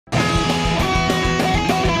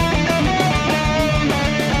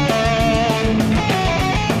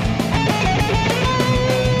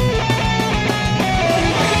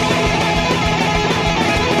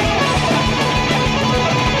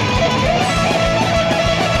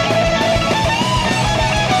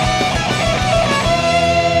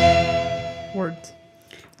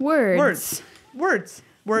Words. Words.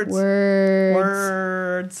 Words.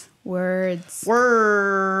 Words. Words.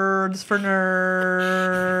 Words for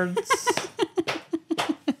nerds.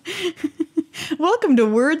 Welcome to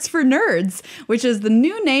Words for Nerds, which is the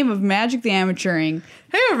new name of Magic the Amateuring.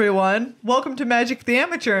 Hey everyone, welcome to Magic the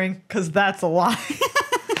Amateuring, because that's a lie.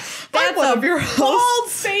 That's one a of your hosts,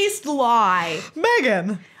 bald-faced lie.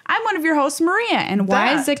 Megan. I'm one of your hosts, Maria, and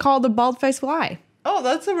why is it called a bald-faced lie? Oh,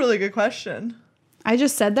 that's a really good question. I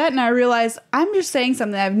just said that and I realized I'm just saying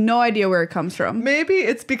something. I have no idea where it comes from. Maybe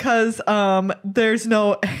it's because there's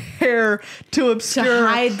no hair to obscure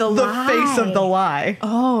hide the lie. face of the lie.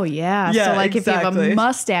 Oh, yeah. Yeah, so, like, if you have a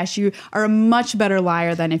mustache, you are a much better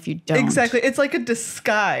liar than if you don't. Exactly. It's like a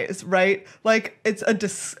disguise, right? Like, it's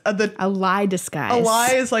a lie disguise. A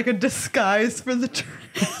lie is like a disguise for the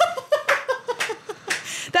truth.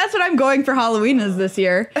 That's what I'm going for Halloween is this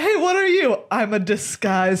year. Hey, what are you? I'm a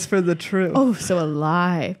disguise for the truth. Oh, so a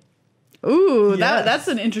lie. Ooh, Yes. that's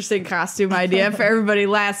an interesting costume idea for everybody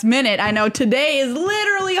last minute. I know today is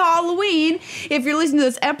literally Halloween if you're listening to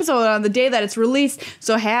this episode on the day that it's released.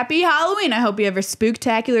 So happy Halloween. I hope you have a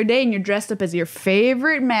spooktacular day and you're dressed up as your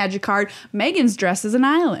favorite magic card. Megan's dressed as an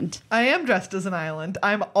island. I am dressed as an island.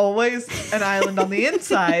 I'm always an island on the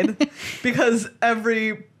inside because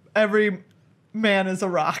every man is a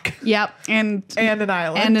rock. Yep. And an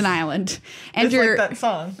island. And an island. And it's like that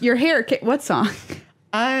song. Your hair, what song?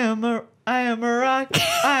 I am a rock.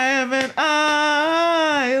 I am an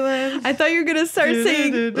island. I thought you were going to start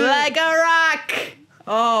singing like a rock.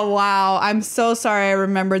 Oh, wow. I'm so sorry I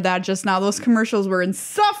remembered that just now. Those commercials were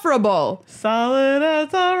insufferable. Solid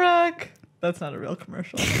as a rock. That's not a real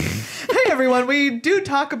commercial. Hey, everyone. We do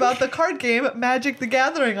talk about the card game Magic the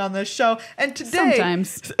Gathering on this show. And today,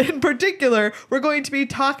 sometimes, in particular, we're going to be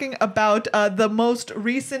talking about the most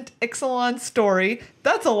recent Ixalan story.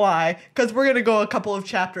 That's a lie, because we're going to go a couple of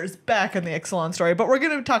chapters back in the Ixalan story. But we're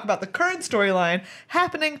going to talk about the current storyline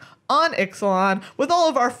happening on Ixalan with all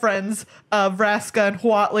of our friends, Vraska and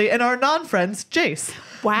Huatli, and our non-friends, Jace.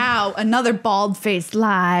 Wow, another bald-faced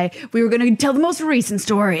lie. We were going to tell the most recent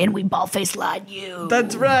story, and we bald-faced lied you.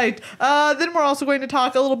 That's right. Then we're also going to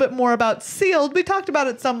talk a little bit more about Sealed. We talked about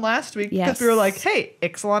it some last week because we were like, hey,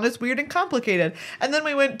 Ixalan is weird and complicated. And then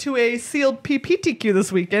we went to a Sealed PPTQ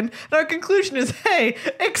this weekend, and our conclusion is, hey,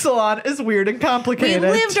 Ixalan is weird and complicated. We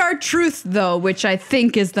lived our truth, though, which I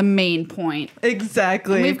think is the main point.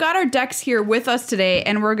 Exactly. And we've got our decks here with us today,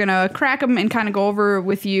 and we're going to crack them and kind of go over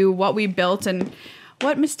with you what we built and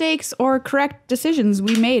what mistakes or correct decisions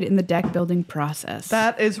we made in the deck building process.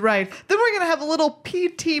 That is right. Then we're going to have a little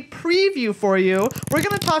PT preview for you. We're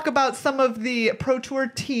going to talk about some of the Pro Tour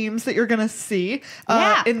teams that you're going to see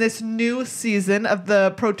in this new season of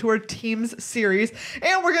the Pro Tour Teams series.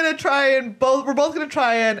 And we're going to try and we're both going to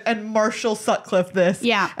try and Marshall Sutcliffe this.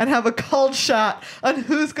 Yeah. And have a called shot on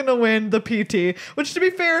who's going to win the PT, which to be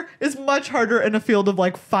fair is much harder in a field of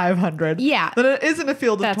like 500 than it is in a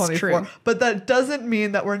field of 24. True. But that doesn't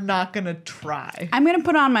mean that we're not going to try. I'm going to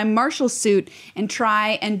put on my Marshall suit and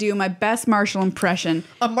try and do my best Marshall impression.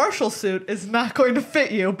 A Marshall suit is not going to fit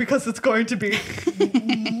you because it's going to be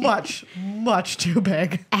much, much too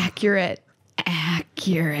big. Accurate.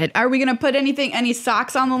 Are we going to put any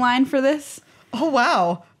socks on the line for this? Oh,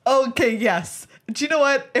 wow. Okay, yes. Do you know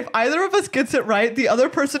what? If either of us gets it right, the other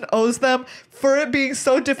person owes them for it being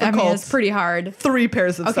so difficult. I mean, it's pretty hard. 3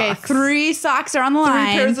 pairs of socks. Okay, 3 socks are on the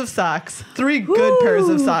line. 3 pairs of socks. 3 good pairs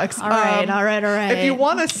of socks. All right. If you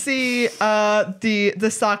want to see the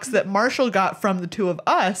socks that Marshall got from the two of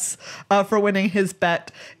us for winning his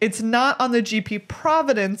bet, it's not on the GP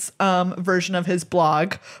Providence version of his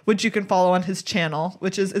blog, which you can follow on his channel,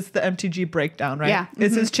 which is it's the MtG breakdown, right? Yeah.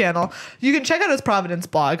 It's his channel. You can check out his Providence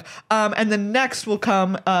blog. And then next will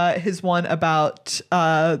come his one about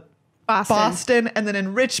Boston and then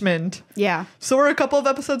in Richmond. Yeah. So we're a couple of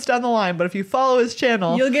episodes down the line, but if you follow his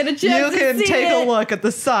channel, you'll get a chance you can to see take it. a look at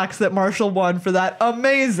the socks that Marshall won for that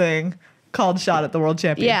amazing called shot at the World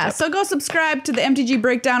Championship. Yeah, so go subscribe to the MTG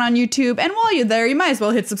Breakdown on YouTube, and while you're there, you might as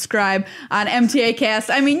well hit subscribe on MTA Cast.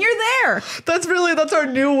 I mean, you're there. That's our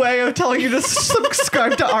new way of telling you to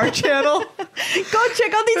subscribe to our channel. Go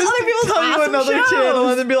check out these other people's tell awesome you another shows. channel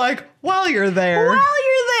and then be like, while you're there.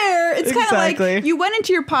 It's kind of like you went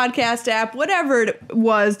into your podcast app, whatever it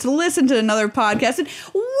was, to listen to another podcast, and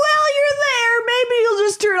while you're there, maybe you'll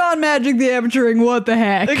just turn on Magic the Amateuring. What the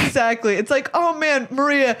heck? Exactly. It's like, oh man,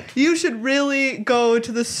 Maria, you should really go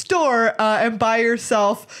to the store and buy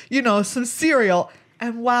yourself, some cereal.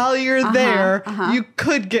 And while you're there, you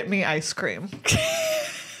could get me ice cream.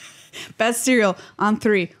 Best cereal on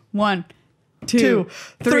 3. 1, 2,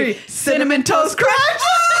 3. Cinnamon Toast Crunch!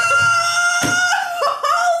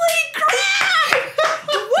 Holy crap!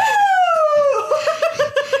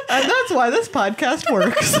 why this podcast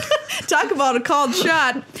works. Talk about a called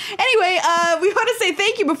shot. Anyway, we want to say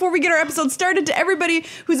thank you before we get our episode started to everybody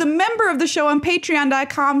who's a member of the show on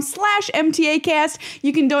patreon.com/MTAcast.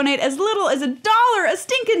 You can donate as little as $1, a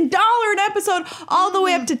stinking dollar an episode, all the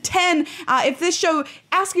way up to 10. If this show,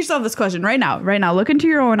 ask yourself this question right now, look into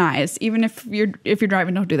your own eyes. Even if you're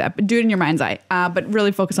driving, don't do that, but do it in your mind's eye. But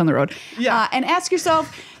really focus on the road. Yeah. And ask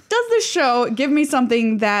yourself, does this show give me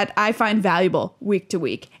something that I find valuable week to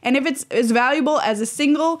week? And if it's as valuable as a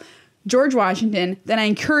single George Washington, then I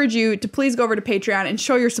encourage you to please go over to Patreon and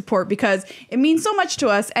show your support, because it means so much to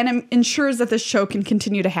us and it ensures that this show can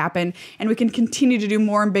continue to happen and we can continue to do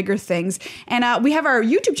more and bigger things. And we have our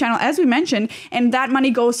YouTube channel, as we mentioned, and that money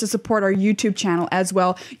goes to support our YouTube channel as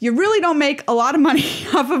well. You really don't make a lot of money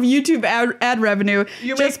off of YouTube ad revenue.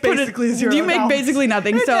 You make basically $0. You make basically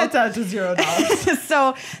nothing. It So nets out to $0.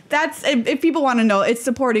 so that's, if people want to know, it's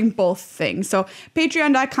supporting both things. So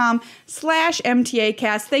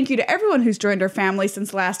patreon.com/MTAcast. Thank you to everyone who's joined our family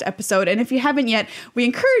since last episode. And if you haven't yet, we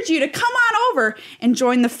encourage you to come on over and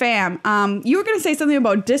join the fam. You were going to say something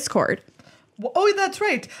about Discord. Oh, that's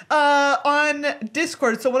right. On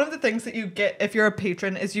Discord. So one of the things that you get if you're a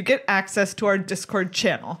patron is you get access to our Discord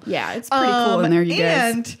channel. Yeah, it's pretty cool in there, you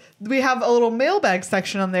guys. And we have a little mailbag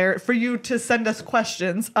section on there for you to send us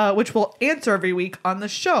questions, which we'll answer every week on the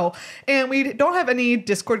show. And we don't have any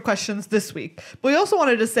Discord questions this week. But we also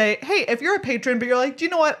wanted to say, hey, if you're a patron, but you're like, do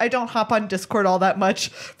you know what? I don't hop on Discord all that much.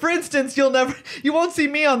 For instance, you won't see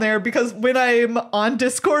me on there because when I'm on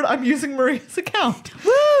Discord, I'm using Maria's account.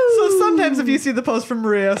 Woo! So sometimes if you see the post from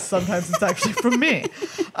Maria, sometimes it's actually from me.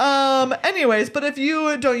 Anyways, but if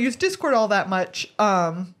you don't use Discord all that much,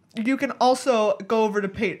 you can also go over to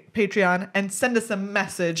Patreon and send us a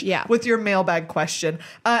message with your mailbag question.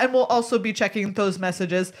 And we'll also be checking those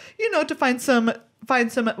messages, to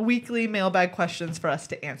find some weekly mailbag questions for us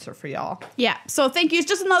to answer for y'all. Yeah, so thank you. It's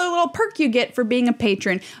just another little perk you get for being a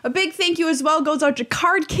patron. A big thank you as well goes out to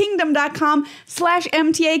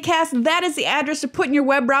cardkingdom.com/MTAcast. That is the address to put in your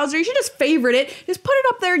web browser. You should just favorite it. Just put it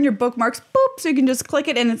up there in your bookmarks, boop, so you can just click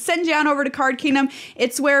it and it sends you on over to Card Kingdom.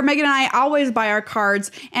 It's where Megan and I always buy our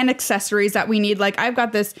cards and accessories that we need. Like, I've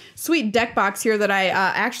got this sweet deck box here that I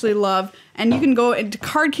actually love. And you can go into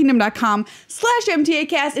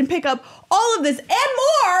cardkingdom.com/MTAcast and pick up all of this and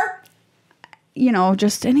more.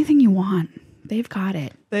 Just anything you want. They've got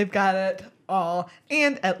it. They've got it all.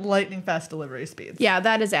 And at lightning fast delivery speeds. Yeah,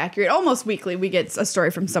 that is accurate. Almost weekly, we get a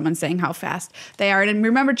story from someone saying how fast they are. And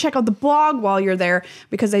remember, check out the blog while you're there,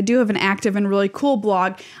 because I do have an active and really cool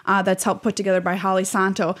blog that's helped put together by Holly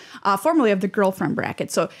Santo, formerly of the Girlfriend Bracket.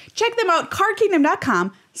 So check them out,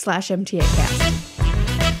 cardkingdom.com/MTAcast.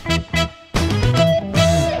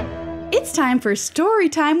 It's time for story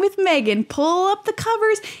time with Megan. Pull up the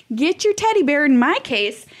covers, get your teddy bear, in my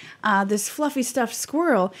case, this fluffy stuffed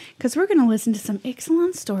squirrel, because we're going to listen to some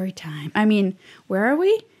Ixalan story time. I mean, where are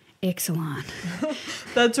we? Ixalan.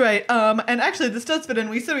 That's right. And actually, this does fit in.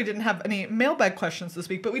 We said we didn't have any mailbag questions this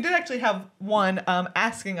week, but we did actually have one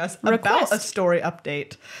asking us about a story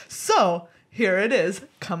update. So here it is,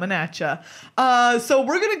 coming at ya. So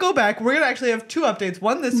we're going to go back. We're going to actually have 2 updates,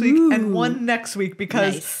 one this week and one next week,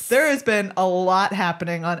 because there has been a lot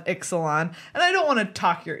happening on Ixalan, and I don't want to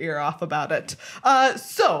talk your ear off about it.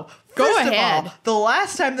 So first of all, the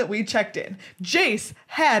last time that we checked in, Jace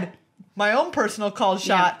had my own personal called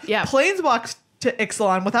shot, planeswalks to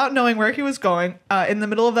Ixalan without knowing where he was going in the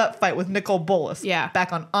middle of that fight with Nicol Bolas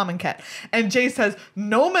back on Amonkhet. And Jace has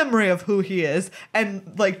no memory of who he is, and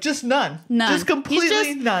just none. Just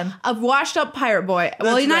completely none. A washed up pirate boy.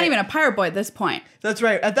 Well, he's not even a pirate boy at this point. That's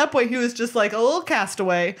right. At that point, he was just like a little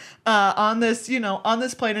castaway on this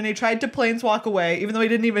plane, and he tried to planeswalk away, even though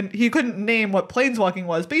he couldn't name what planeswalking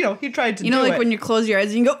was, but he tried to do it. When you close your eyes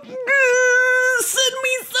and you go, send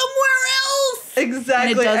me somewhere else.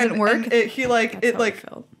 Exactly. And it doesn't work. And he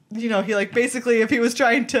basically if he was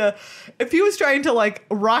trying to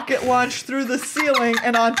rocket launch through the ceiling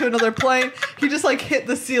and onto another plane, he just hit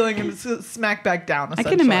the ceiling and smack back down. I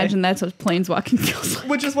can imagine that's what planeswalking feels like.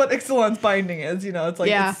 Which is what Ixalan's binding is. It's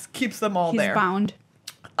it keeps them all there. He's bound.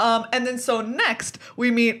 And then so next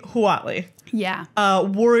we meet Huatli. Yeah.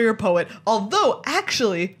 Warrior poet. Although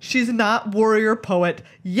actually she's not warrior poet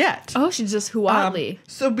yet. Oh, she's just Huatli.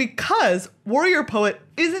 So because warrior poet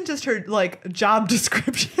isn't just her job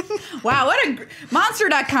description. Wow, what a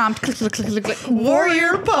monster.com. Click.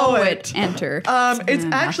 Warrior poet. Enter. It's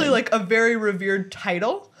actually a very revered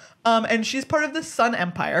title. And she's part of the Sun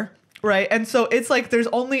Empire, right? And so it's like there's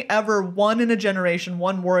only ever one in a generation,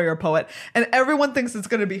 one warrior poet, and everyone thinks it's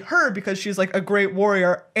going to be her because she's like a great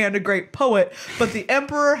warrior and a great poet, but the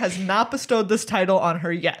emperor has not bestowed this title on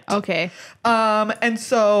her yet. Okay. And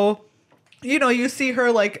so, you know, you see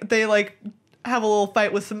her like they like have a little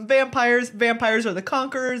fight with some vampires. Vampires are the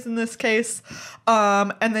conquerors in this case.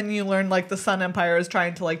 And then you learn like the Sun Empire is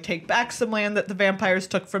trying to like take back some land that the vampires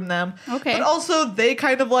took from them. Okay. But also they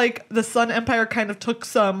kind of like the Sun Empire kind of took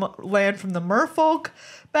some land from the merfolk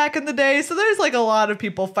back in the day. So there's like a lot of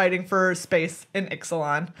people fighting for space in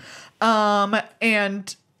Ixalan.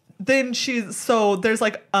 And then there's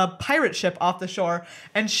like a pirate ship off the shore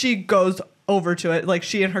and she goes over to it, like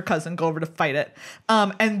she and her cousin go over to fight it.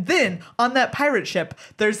 And then on that pirate ship,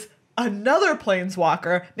 there's another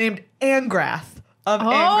planeswalker named Angrath of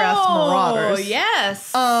Angrath's Marauders. Oh,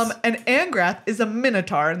 yes. And Angrath is a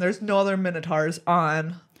minotaur, and there's no other minotaurs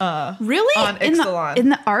on really? on Ixalan. In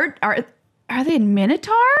the art, are they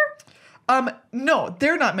minotaur? No,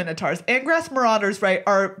 they're not minotaurs. Angrath's Marauders, right,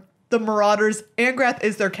 are the Marauders. Angrath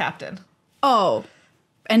is their captain. Oh,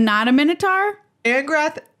 and not a minotaur?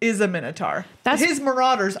 Angrath is a minotaur. His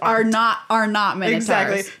marauders are not minotaurs.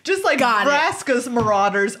 Exactly. Just like Vraska's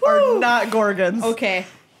marauders are not gorgons. Okay.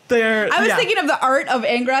 I was thinking of the art of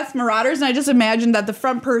Angrath's Marauders, and I just imagined that the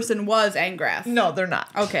front person was Angrath. No, they're not.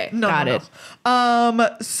 Okay, got it.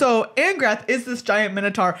 So Angrath is this giant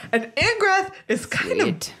minotaur, and Angrath is kind of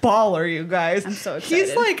baller, you guys. I'm so excited.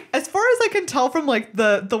 He's like, as far as I can tell from like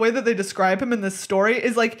the way that they describe him in this story,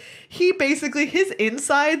 is like he basically his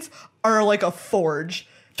insides are like a forge.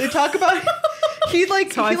 They talk about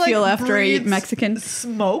That's how I feel after I eat Mexican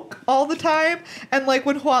smoke all the time, and like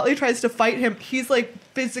when Huatli tries to fight him, he's like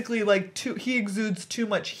physically like he exudes too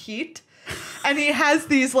much heat, and he has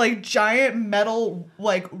these like giant metal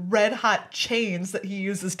like red hot chains that he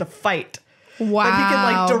uses to fight. Wow! That he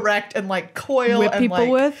can like direct and like coil whip and people like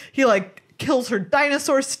with. He like kills her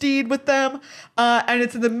dinosaur steed with them, and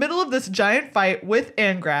it's in the middle of this giant fight with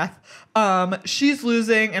Angrath. She's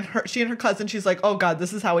losing, and she and her cousin, she's like, oh god,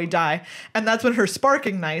 this is how we die. And that's when her spark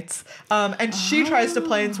ignites, and she tries to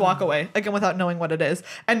planeswalk away, again without knowing what it is.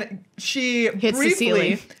 And she hits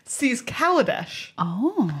briefly sees Kaladesh.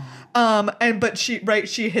 Oh. But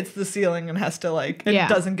she hits the ceiling and has to like, and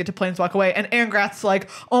doesn't get to planeswalk away. And Angrath's like,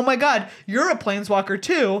 oh my god, you're a planeswalker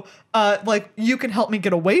too. Like you can help me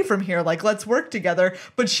get away from here. Like let's work together.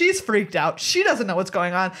 But she's freaked out. She doesn't know what's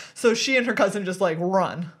going on. So she and her cousin just like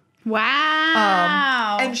run.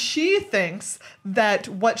 Wow. And she thinks that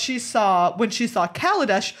what she saw when she saw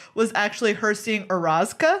Kaladesh was actually her seeing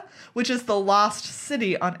Orazka, which is the lost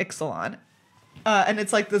city on Ixalan. And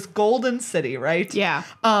it's like this golden city, right? Yeah.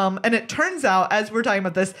 And it turns out, as we're talking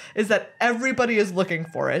about this, is that everybody is looking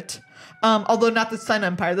for it. Although not the Sun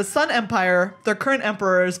Empire. The Sun Empire, their current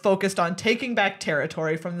emperor, is focused on taking back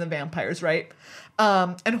territory from the vampires, right?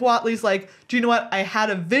 And Huatli's like, do you know what? I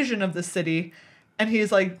had a vision of the city. And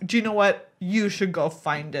he's like, do you know what? You should go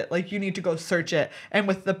find it. Like, you need to go search it. And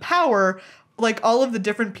with the power, like, all of the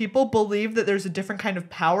different people believe that there's a different kind of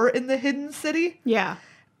power in the hidden city. Yeah.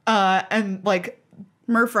 And, like...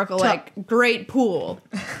 Merfolk, like, great pool.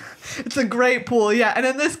 It's a great pool, yeah. And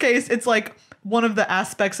in this case, it's, like, one of the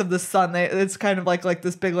aspects of the sun. It's kind of like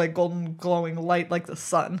this big, like, golden glowing light like the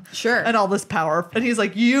sun. Sure. And all this power. And he's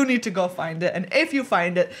like, you need to go find it. And if you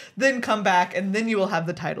find it, then come back, and then you will have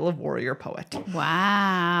the title of warrior poet.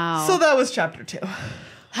 Wow. So that was chapter 2.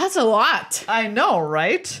 That's a lot. I know,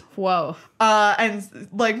 right? Whoa. And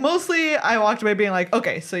like mostly I walked away being like,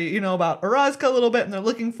 okay, so you know about Orazka a little bit and they're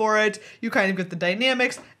looking for it. You kind of get the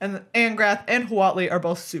dynamics, and Angrath and Huatli are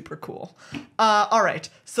both super cool. All right.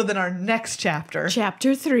 So then our next chapter.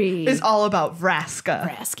 Chapter 3. Is all about Vraska.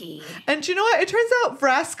 Vrasky. And you know what? It turns out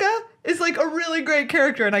Vraska is like a really great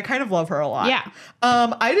character, and I kind of love her a lot. Yeah.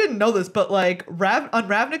 I didn't know this, but like on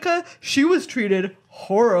Ravnica, she was treated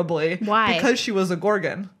horribly. Why? Because she was a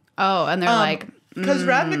Gorgon. Oh, and they're like... Because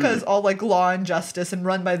Ravnica is all like law and justice and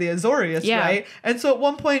run by the Azorius, right? And so at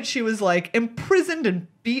one point she was like imprisoned and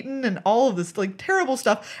beaten and all of this like terrible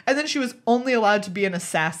stuff. And then she was only allowed to be an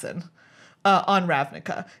assassin on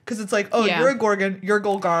Ravnica. Because it's like, oh, you're a Gorgon, you're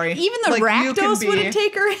Golgari. Even the like, Rakdos wouldn't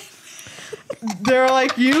take her in. They're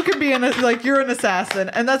like, you can be you're an assassin.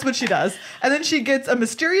 And that's what she does. And then she gets a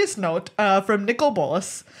mysterious note from Nicol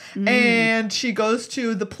Bolas. And she goes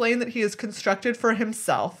to the plane that he has constructed for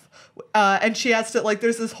himself. And she has to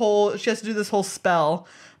she has to do this whole spell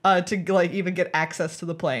to like even get access to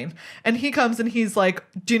the plane. And he comes and he's like,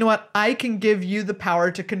 do you know what? I can give you the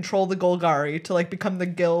power to control the Golgari, to like become the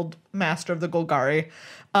guild master of the Golgari,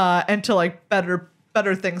 and to like better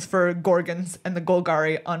better things for Gorgons and the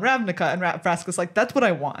Golgari on Ravnica. And Vraska's like, that's what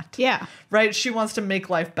I want. Yeah. Right? She wants to make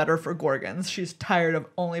life better for Gorgons. She's tired of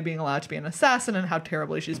only being allowed to be an assassin and how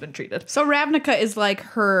terribly she's been treated. So Ravnica is like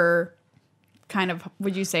her kind of,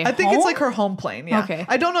 would you say, I think home? it's like her home plane. Yeah. Okay.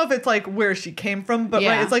 I don't know if it's like where she came from, but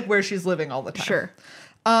right, it's like where she's living all the time. Sure.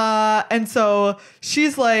 And so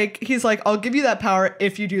he's like, I'll give you that power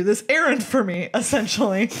if you do this errand for me,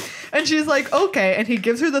 essentially. And she's like, okay. And he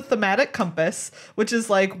gives her the thematic compass, which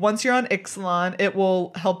is like, once you're on Ixalan, it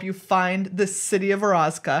will help you find the city of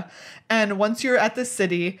Orazca. And once you're at the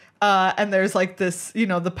city, and there's like this, you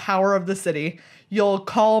know, the power of the city, you'll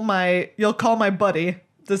call my buddy,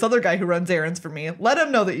 this other guy who runs errands for me, let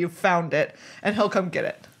him know that you found it, and he'll come get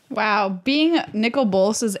it. Wow, being Nicol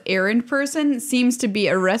Bolas's errand person seems to be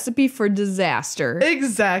a recipe for disaster.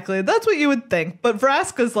 Exactly. That's what you would think. But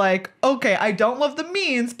Vraska's like, okay, I don't love the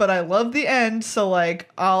means, but I love the end, so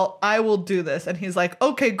like I will do this. And he's like,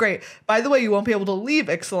 okay, great. By the way, you won't be able to leave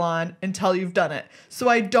Ixalan until you've done it. So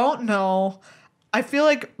I don't know. I feel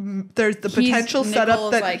like there's the potential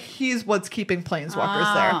setup that like, he's what's keeping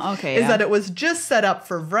planeswalkers there. Okay, is that it was just set up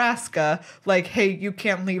for Vraska, like, hey, you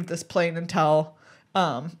can't leave this plane until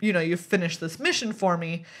you know, you finish this mission for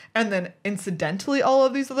me, and then incidentally all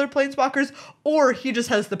of these other planeswalkers, or he just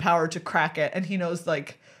has the power to crack it, and he knows,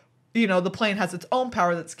 like, you know, the plane has its own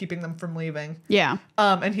power that's keeping them from leaving. Yeah.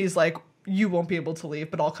 And he's like, you won't be able to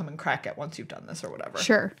leave, but I'll come and crack it once you've done this or whatever.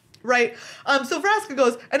 Sure. Right. So Vraska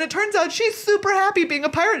goes, and it turns out she's super happy being a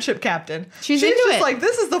pirate ship captain. She's into just it. Like,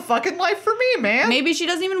 this is the fucking life for me, man. Maybe she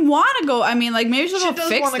doesn't even want to go. I mean, like, maybe she'll go fix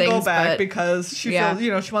things. She does want to go back because she feels,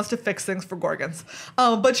 you know, she wants to fix things for Gorgons.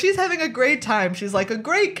 But she's having a great time. She's like a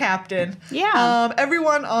great captain. Yeah.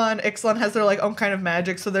 Everyone on Ixalan has their like own kind of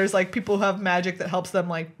magic. So there's like people who have magic that helps them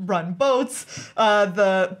like run boats.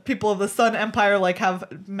 The people of the Sun Empire like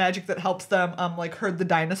have magic that helps them like herd the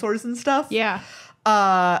dinosaurs and stuff. Yeah.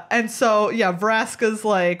 And so yeah, Vraska's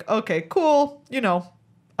like, okay, cool, you know,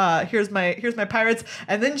 here's my pirates.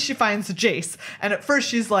 And then she finds Jace, and at first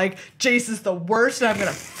she's like, Jace is the worst and I'm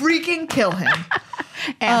gonna freaking kill him.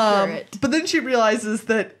 After it. But then she realizes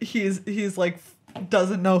that he's like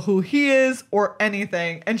doesn't know who he is or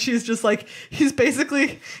anything, and she's just like, he's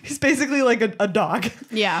basically like a dog.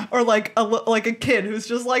 Yeah. Or like a kid who's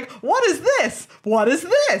just like, what is this, what is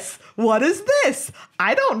this, what is this,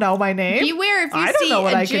 I don't know my name. Beware if you I don't see know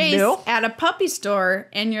what a I can do. Jace at a puppy store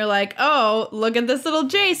and you're like, oh, look at this little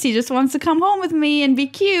Jace, he just wants to come home with me and be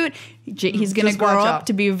cute. He's gonna Just grow watch up out.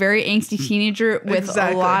 to be a very angsty teenager with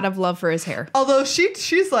Exactly. a lot of love for his hair. Although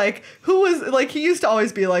she's like, who was like, he used to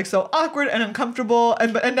always be like so awkward and uncomfortable,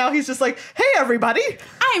 and now he's just like, hey everybody,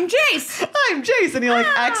 I'm Jace. I'm Jace, and he like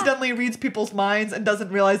accidentally reads people's minds and doesn't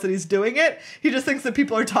realize that he's doing it. He just thinks that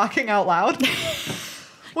people are talking out loud.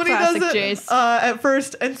 When Classic he does it Jace. At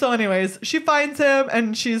first. And so anyways, she finds him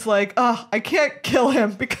and she's like, oh, I can't kill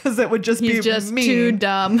him because it would just be just mean. too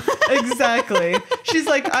dumb. Exactly. She's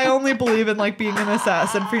like, I only believe in like being an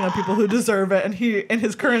assassin for, you know, people who deserve it, and he in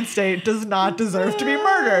his current state does not deserve to be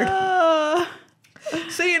murdered.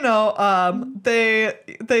 So, you know,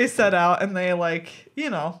 they set out and they like, you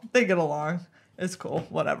know, they get along. It's cool,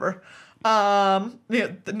 whatever. Yeah,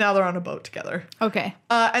 now they're on a boat together. Okay.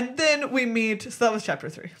 And then we meet, so that was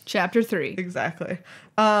chapter 3. Chapter 3. Exactly.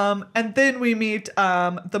 And then we meet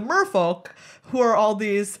the merfolk, who are all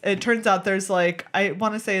these, it turns out there's like, I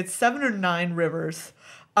want to say it's 7 or 9 rivers.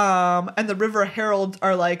 And the river heralds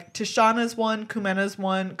are like, Tishana's one, Kumena's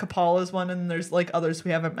one, Kapala's one, and there's like others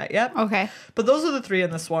we haven't met yet. Okay. But those are the 3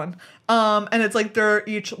 in this one. And it's like they're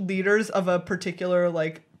each leaders of a particular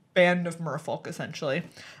like band of merfolk, essentially.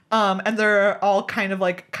 And they're all kind of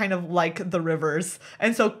like the rivers.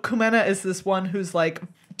 And so Kumena is this one who's like,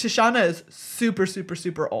 Tishana is super, super,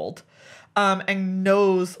 super old. And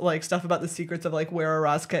knows like stuff about the secrets of like where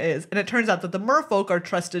Orazca is. And it turns out that the merfolk are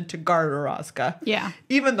trusted to guard Orazca. Yeah.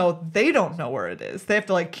 Even though they don't know where it is. They have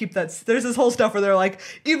to like keep that. There's this whole stuff where they're like,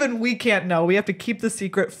 even we can't know. We have to keep the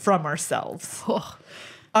secret from ourselves.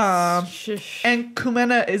 And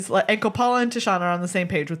Kumena is like, and Kopala and Tishana are on the same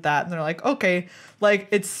page with that, and they're like, okay, like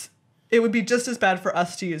it would be just as bad for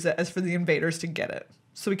us to use it as for the invaders to get it,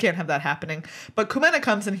 so we can't have that happening. But Kumena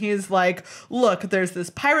comes and he's like, look, there's this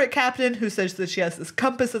pirate captain who says that she has this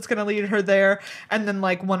compass that's going to lead her there, and then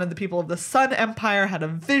like one of the people of the Sun Empire had a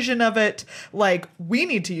vision of it, like we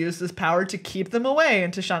need to use this power to keep them away.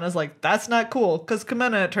 And Tishana's like, that's not cool, because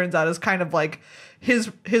Kumena, it turns out, is kind of like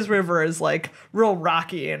his river is like real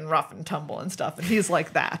rocky and rough and tumble and stuff, and he's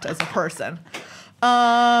like that as a person.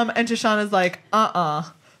 And Tishana's like,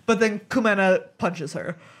 but then Kumena punches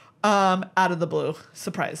her out of the blue,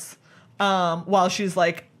 surprise, while she's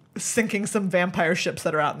like sinking some vampire ships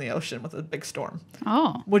that are out in the ocean with a big storm.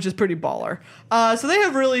 Oh. Which is pretty baller. So they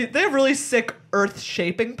have really sick earth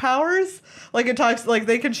shaping powers. Like it talks like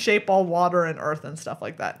they can shape all water and earth and stuff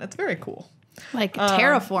like that. And it's very cool. Like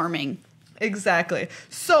terraforming. Exactly.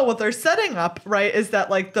 So what they're setting up, right, is that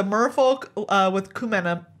like the merfolk with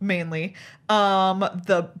Kumena mainly,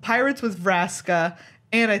 the pirates with Vraska,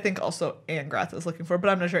 and I think also Angrath is looking for, but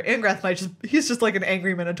I'm not sure. Angrath he's just like an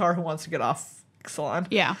angry minotaur who wants to get off Ixalan.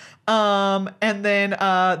 Yeah. And then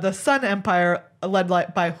the Sun Empire led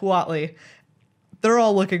by Huatli, they're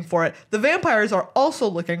all looking for it. The vampires are also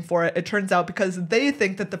looking for it, it turns out, because they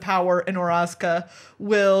think that the power in Orazca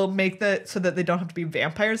will make that so that they don't have to be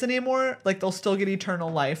vampires anymore. Like they'll still get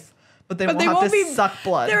eternal life, but they won't have to suck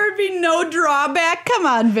blood. There would be no drawback. Come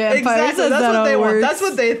on, vampires. Exactly. That's what they want. That's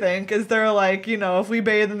what they think. Is they're like, if we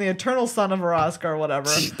bathe in the eternal sun of Orazca or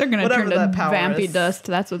whatever, they're gonna turn to vampy dust.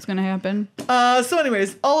 That's what's gonna happen. So,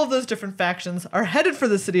 anyways, all of those different factions are headed for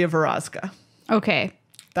the city of Orazca. Okay.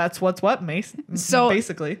 That's what's what, Mace. So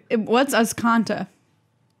basically, what's Azcanta?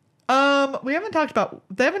 They haven't talked about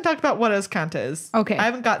what Azcanta is. Okay. I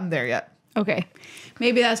haven't gotten there yet. Okay.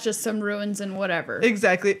 Maybe that's just some ruins and whatever.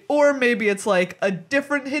 Exactly. Or maybe it's like a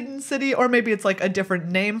different hidden city, or maybe it's like a different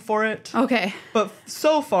name for it. Okay. But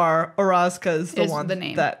so far, Orazca is the one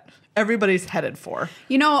name that everybody's headed for.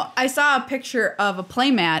 I saw a picture of a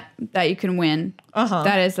playmat that you can win. Uh-huh.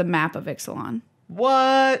 That is the map of Ixalan.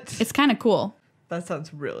 What? It's kind of cool. That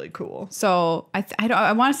sounds really cool. So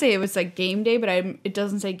I want to say it was like game day, but it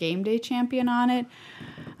doesn't say game day champion on it.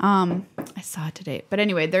 I saw it today, but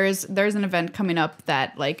anyway, there's an event coming up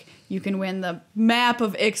that like you can win the map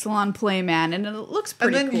of Ixalan playmat, and it looks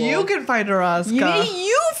pretty cool. And then you can find Orazca.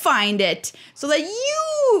 You find it so that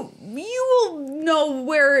you will know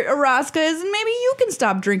where Orazca is, and maybe you can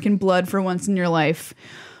stop drinking blood for once in your life.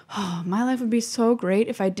 Oh, my life would be so great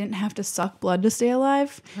if I didn't have to suck blood to stay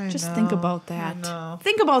alive. Think about that.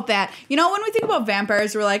 Think about that. When we think about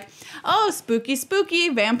vampires, we're like, oh, spooky, spooky,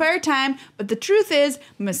 vampire time. But the truth is,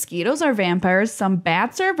 mosquitoes are vampires. Some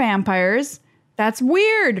bats are vampires. That's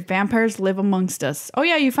weird. Vampires live amongst us. Oh,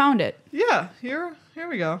 yeah, you found it. Yeah, here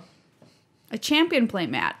we go. A champion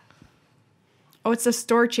playmat. Oh, it's a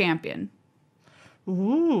store champion.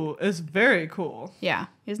 Ooh, it's very cool. Yeah,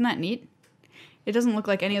 isn't that neat? It doesn't look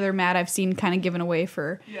like any other mat I've seen kind of given away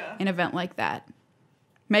for an event like that.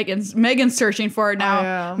 Megan's searching for it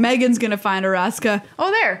now. Megan's gonna find Orazca. Oh,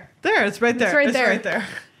 there. There, it's right there. It's right there.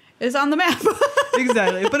 It's on the map.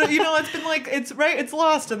 Exactly. But it's been like it's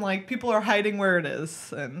lost, and like people are hiding where it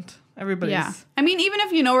is, and everybody's. Yeah. I mean, even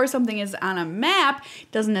if you know where something is on a map,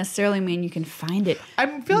 doesn't necessarily mean you can find it.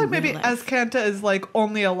 I feel like maybe Azcanta is like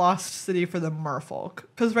only a lost city for the merfolk,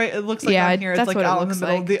 because it looks like on here it's like out in the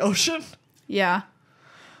middle of the ocean. Yeah.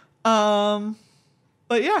 But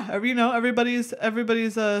yeah, everybody's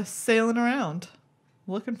sailing around,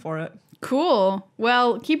 looking for it. Cool.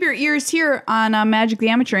 Well, keep your ears here on Magic the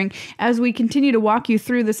Amateuring as we continue to walk you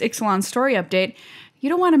through this Ixalan story update. You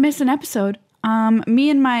don't want to miss an episode. Me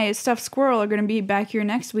and my stuffed squirrel are going to be back here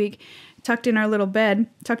next week, tucked in our little bed,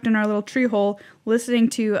 tucked in our little tree hole, listening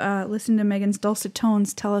to Megan's dulcet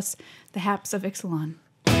tones tell us the haps of Ixalan.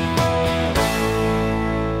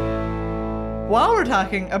 While we're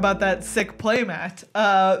talking about that sick playmat,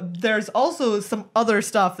 there's also some other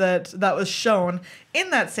stuff that was shown in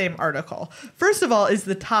that same article. First of all is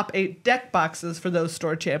the top 8 deck boxes for those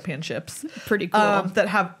store championships. Pretty cool. That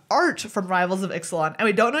have art from Rivals of Ixalan. And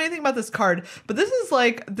we don't know anything about this card, but this is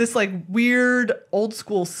like this weird old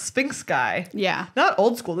school Sphinx guy. Yeah. Not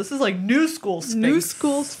old school. This is like new school Sphinx. New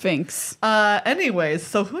school Sphinx. Anyways,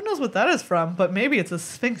 so who knows what that is from, but maybe it's a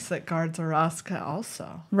Sphinx that guards Orazca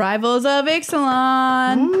also. Rivals of Ixalan.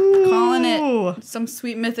 Ooh. Calling it some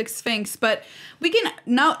sweet mythic Sphinx, but we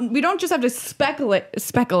don't just have to speculate.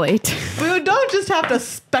 We don't just have to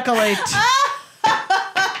speculate.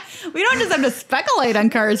 We don't just have to speculate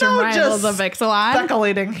on cards from Rivals of Ixalan.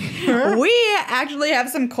 Speculating. We actually have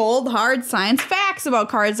some cold, hard science facts about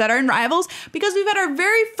cards that are in Rivals because we've had our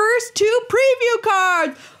very first 2 preview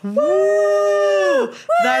cards. Woo!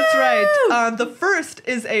 That's right. The first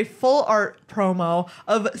is a full art promo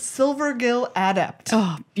of Silvergill Adept.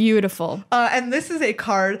 Oh, beautiful. And this is a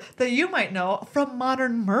card that you might know from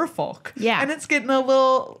Modern Merfolk. Yeah. And it's getting it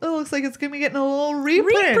looks like it's going to be getting a little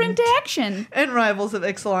reprint action in Rivals of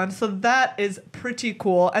Ixalan. So that is pretty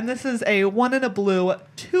cool. And this is a 1 and a blue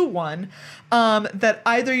 2/1 that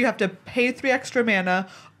either you have to pay 3 extra mana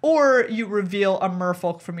or you reveal a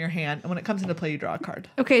merfolk from your hand, and when it comes into play, you draw a card.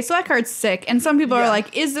 Okay, so that card's sick. And some people are Yeah.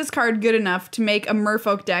 like, is this card good enough to make a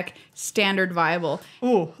merfolk deck standard viable?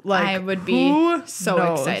 Ooh, like I would be who so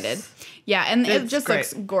knows? excited. Yeah, and it It's just great.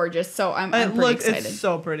 looks gorgeous. So I'm pretty excited. It's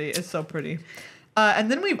so pretty. It's so pretty.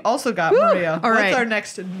 And then we've also got, Maria, all right. what's our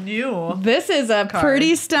next new? This is a card?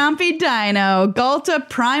 pretty stompy dino. Galta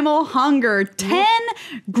Primal Hunger. 10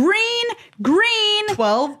 green.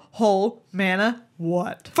 12 whole mana.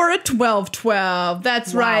 What? For a 12/12.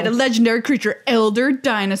 That's Wow. right. A legendary creature. Elder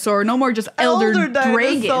Dinosaur. No more just Elder Dragons.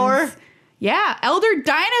 Dinosaur. Yeah, Elder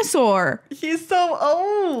Dinosaur. He's so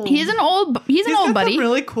old. He's an old got buddy. some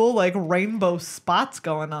really cool like rainbow spots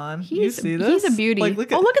going on. You see this? He's a beauty. Like, look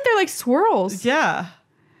look at their like swirls. Yeah.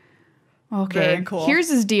 Okay, Very cool. Here's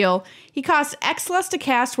his deal. He costs X less to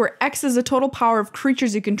cast, where X is the total power of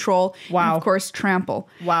creatures you control. Wow. And of course, trample.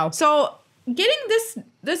 Wow. So getting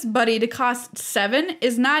this buddy to cost 7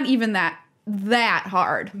 is not even that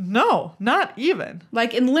hard. No, not even.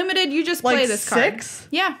 Like in limited, you just play Like this card. 6?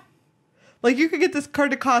 Yeah. Like you could get this card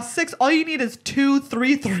to cost 6. All you need is 2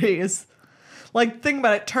 3/3s. Like think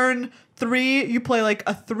about it. Turn 3, you play like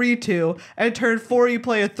a 3/2, and turn 4, you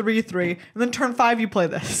play a 3/3, and then turn 5, you play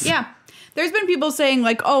this. Yeah. There's been people saying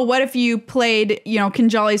like, oh, what if you played,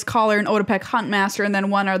 Kinjali's Caller and Otepec Huntmaster and then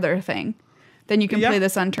one other thing? Then you can play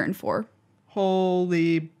this on turn 4.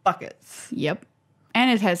 Holy buckets. Yep. And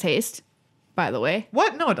it has haste, by the way.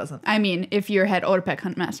 What? No, it doesn't. I mean, if you had Otepec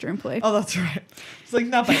Huntmaster in play. Oh, that's right. It's like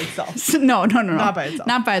not by itself. No. Not by itself.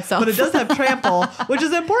 Not by itself. But it does have trample, which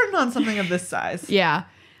is important on something of this size. Yeah.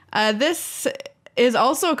 This is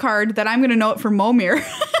also a card that I'm going to note for Momir.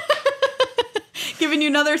 Giving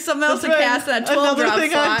you something else to cast on 12 Another drop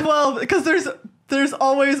thing slot. on 12, because there's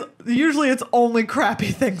always, usually it's only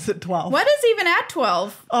crappy things at 12. What is even at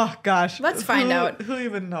 12? Oh gosh. Let's find out. Who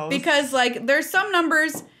even knows? Because like there's some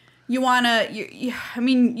numbers you want to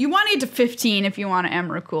you want to get to 15 if you want to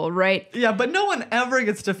Emrakul, right? Yeah, but no one ever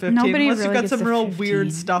gets to 15 Nobody unless really you've got gets some to real 15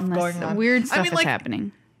 weird stuff unless going on. Weird stuff is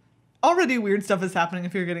happening. Already weird stuff is happening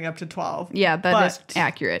if you're getting up to 12. Yeah, that is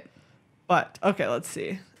accurate. But okay, let's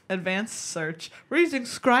see. Advanced search. We're using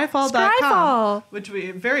scryfall.com, Scryfall. which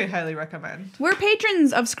we very highly recommend. We're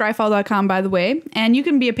patrons of scryfall.com, by the way, and you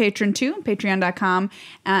can be a patron too, patreon.com,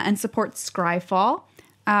 and support Scryfall.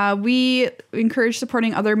 We encourage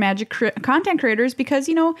supporting other Magic content creators because,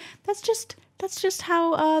 that's just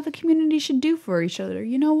how the community should do for each other.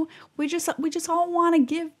 We just all want to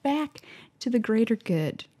give back to the greater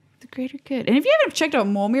good. The greater good. And if you haven't checked out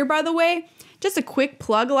Momir, by the way, just a quick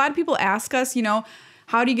plug. A lot of people ask us,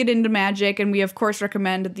 how do you get into Magic? And we, of course,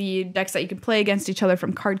 recommend the decks that you can play against each other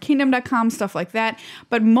from cardkingdom.com, stuff like that.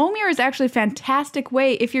 But Momir is actually a fantastic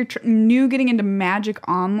way, if you're new getting into Magic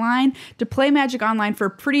Online, to play Magic Online for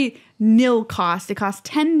a pretty nil cost. It costs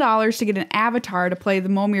 $10 to get an avatar to play the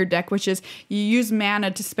Momir deck, which is you use mana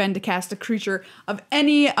to spend to cast a creature of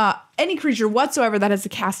any creature whatsoever that has a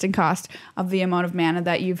casting cost of the amount of mana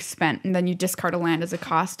that you've spent, and then you discard a land as a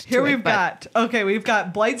cost. Here we've got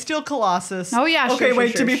Blightsteel Colossus. Oh yeah. Okay,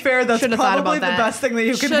 wait. To be fair, that's probably the best thing that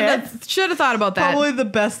you can hit. Should have thought about that. Probably the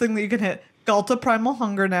best thing that you can hit. Galta Primal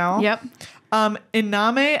Hunger now. Yep.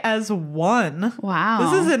 Iname as 1.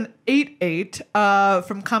 Wow. This is an 8/8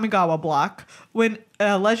 from Kamigawa block. When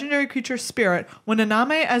a legendary creature spirit, when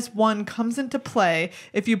Iname as 1 comes into play,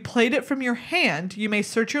 if you played it from your hand, you may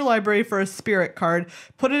search your library for a spirit card,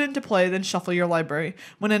 put it into play, then shuffle your library.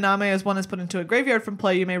 When Iname as 1 is put into a graveyard from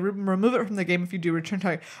play, you may remove it from the game. If you do, return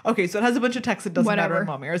target. Okay, so it has a bunch of text that doesn't matter in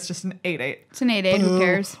Momir. It's just an 8/8. It's an 8/8. Who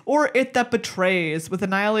cares? Or It That Betrays with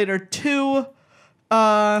Annihilator 2.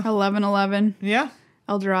 11/11. Yeah.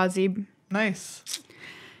 Eldrazi. Nice.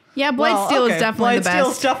 Yeah, Blightsteel is definitely the best.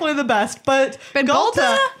 Blightsteel is definitely the best, but Galta,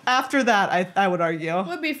 Galta? after that, I would argue.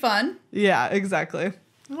 Would be fun. Yeah, exactly. It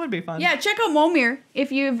would be fun. Yeah, check out Momir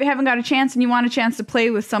if you haven't got a chance and you want a chance to play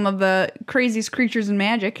with some of the craziest creatures in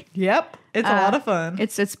Magic. Yep. It's a lot of fun.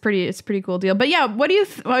 It's a pretty cool deal. But yeah, what do you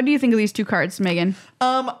think of these two cards, Megan?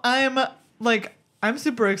 I'm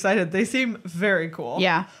super excited. They seem very cool.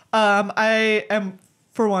 Yeah. I'm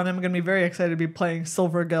going to be very excited to be playing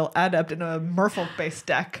Silvergill Adept in a Merfolk-based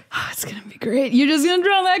deck. It's going to be great. You're just going to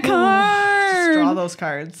draw that card. Just draw those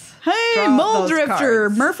cards. Hey,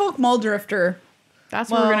 Muldrifter. Merfolk Muldrifter.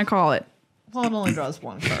 That's what we're going to call it. Well, it only draws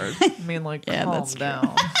one card. I mean, Yeah, calm that's true.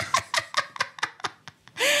 down.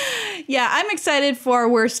 Yeah, I'm excited for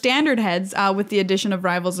where Standard heads with the addition of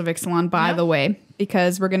Rivals of Ixalan, by the way,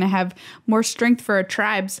 because we're going to have more strength for our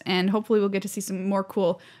tribes, and hopefully we'll get to see some more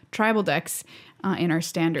cool tribal decks in our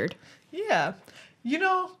Standard. Yeah.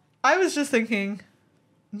 I was just thinking,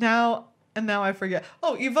 now And now I forget.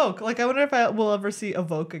 Oh, evoke. Like, I wonder if I will ever see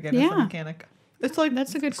evoke again as a mechanic. It's like,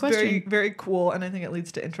 that's a good very, question. very cool, and I think it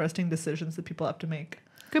leads to interesting decisions that people have to make.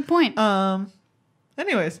 Good point.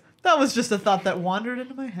 Anyways, that was just a thought that wandered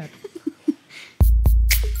into my head.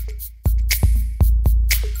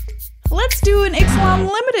 Let's do an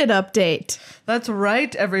Ixalan Limited update. That's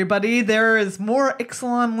right, everybody. There is more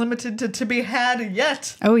Ixalan Limited to be had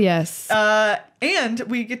yet. Oh, yes. And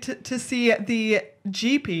we get to see the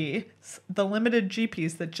GP, the limited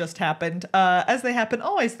GPs that just happened, as they happen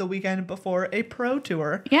always the weekend before a pro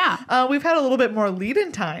tour. Yeah. We've had a little bit more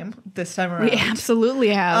lead-in time this time around. We absolutely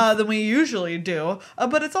have. Than we usually do.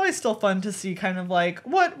 But it's always still fun to see kind of like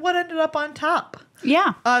what ended up on top.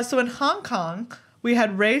 Yeah. So in Hong Kong, we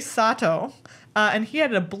had Ray Sato, and he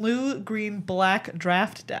had a blue-green-black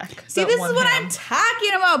draft deck. See, this is what I'm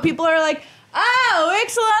talking about. People are like, oh,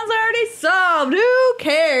 Ixalan's already solved. Who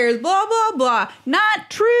cares? Blah, blah, blah.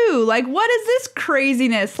 Not true. Like, what is this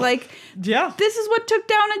craziness? Like, yeah, this is what took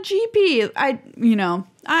down a GP.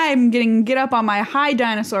 I'm get up on my high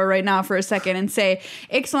dinosaur right now for a second and say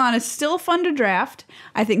Ixalan is still fun to draft.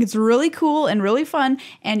 I think it's really cool and really fun,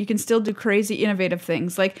 and you can still do crazy, innovative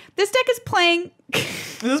things. Like, this deck is playing...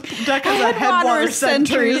 This deck has a Headwater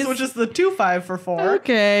Sentries, which is the 2/5 for 4.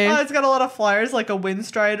 Okay. It's got a lot of flyers, like a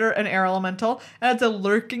Windstrider, an Air Elemental, and it's a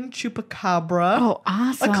Lurking Chupacabra. Oh,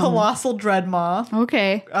 awesome. A Colossal Dreadmaw.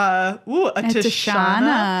 Okay. A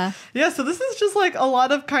Tishana. Yeah, so this is just like a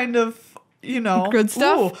lot of kind of, good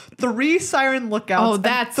stuff. 3 Siren Lookouts. Oh,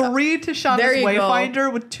 that's 3 Tishana's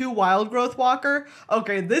Wayfinder with 2 Wild Growth Walker.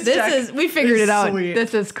 Okay, this deck is we figured it out. Sweet.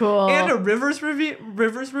 This is cool. And a Rivers Rebuke.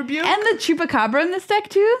 And the Chupacabra in this deck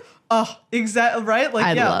too. Oh, exactly, right?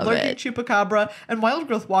 Like, love Lurking it. Chupacabra and Wild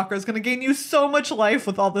Growth Walker is going to gain you so much life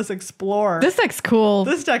with all this Explore. This deck's cool.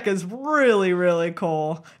 This deck is really, really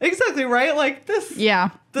cool. Exactly, right? Like, this... Yeah,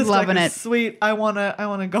 this loving deck it. is sweet. I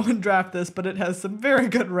wanna go and draft this, but it has some very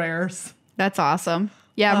good rares. That's awesome.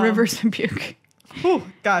 Yeah, Rivers Rebuke. Whew,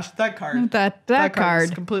 gosh, that card. That card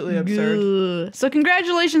is completely absurd. Ugh. So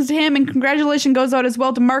congratulations to him, and congratulations goes out as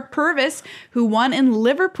well to Mark Purvis, who won in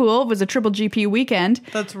Liverpool. It was a triple GP weekend.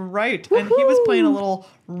 That's right. Woo-hoo. And he was playing a little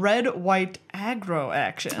red-white aggro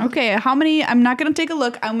action. Okay, how many? I'm not going to take a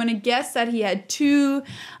look. I'm going to guess that he had 2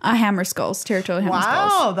 Hammer Skulls, Territorial Hammer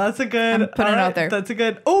Skulls. Wow, that's a good... I'm putting it out there. That's a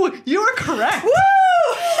good... Oh, you are correct. Woo!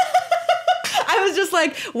 I was just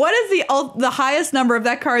like, what is the highest number of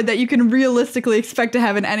that card that you can realistically expect to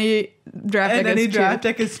have in any draft deck? And any draft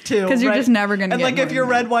deck is 2. Because you're just never going to get And like more if your than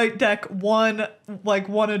that. red-white deck won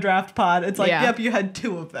a draft pod, it's like, yep, you had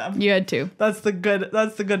 2 of them. You had 2. That's the good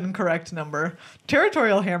and correct number.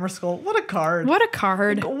 Territorial Hammer Skull, what a card. What a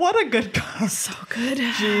card. What a good card. So good.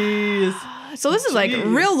 Jeez. So this is like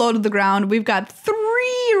real low to the ground. We've got 3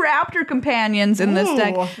 Raptor companions in this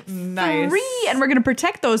deck. Nice. 3, and we're going to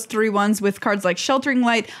protect those 3 ones with cards like Sheltering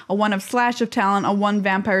Light, a 1 of Slash of Talon, a 1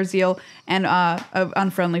 Vampire Zeal, and a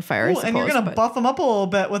Unfriendly Fire, I suppose. And you're going to buff them up a little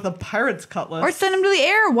bit with a Pirate's Cutlass. Or send them to the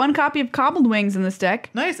air. 1 copy of Cobbled Wings in this deck.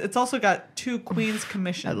 Nice. It's also got 2 Queen's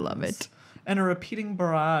Commissions. I love it. And a Repeating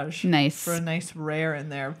Barrage. Nice. For a nice rare in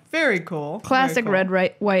there. Very cool. Classic Very cool.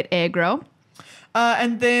 red, white aggro.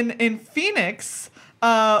 And then in Phoenix,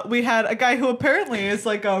 we had a guy who apparently is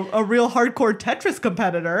like a real hardcore Tetris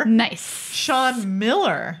competitor. Nice. Sean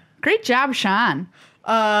Miller. Great job, Sean.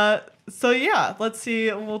 So yeah, let's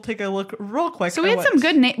see. We'll take a look real quick. So we had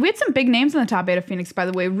some we had some big names in the top 8 of Phoenix, by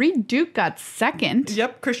the way. Reed Duke got 2nd.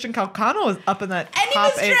 Yep, Christian Calcano was up in that and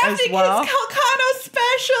top 8 as well. And he was drafting his Calcano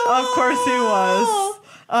special. Of course he was.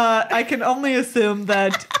 I can only assume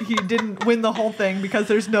that he didn't win the whole thing because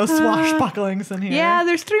there's no swashbucklings in here. Yeah,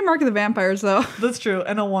 there's 3 Mark of the Vampires, though. That's true.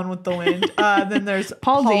 And a 1 with the wind. Then there's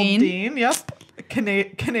Paul Dean. Yep.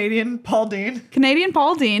 Canadian Paul Dean. Canadian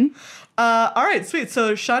Paul Dean. All right, sweet.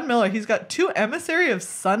 So Sean Miller, he's got 2 Emissary of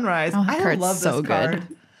Sunrise. Oh, that I love this so card.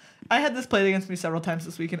 good. I had this played against me several times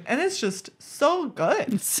this weekend, and it's just so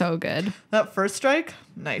good. It's so good. That first strike,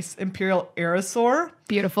 nice. Imperial Aerosaur.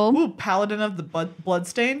 Beautiful. Ooh, Paladin of the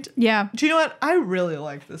Bloodstained. Yeah. Do you know what? I really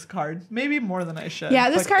like this card. Maybe more than I should. Yeah,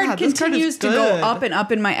 this card continues to go good. up and up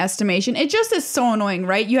in my estimation. It just is so annoying,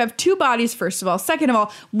 right? You have 2 bodies, first of all. Second of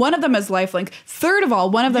all, one of them has lifelink. Third of all,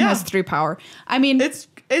 one of them has 3 power. I mean...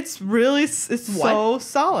 It's really so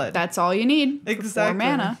solid. That's all you need. Exactly. 4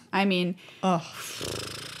 mana. I mean...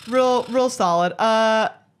 Real solid.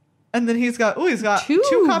 And then he's got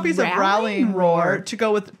 2 copies of Rallying Roar to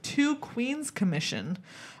go with 2 Queen's Commission,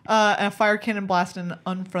 and a Fire Cannon Blast and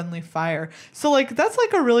Unfriendly Fire. So like that's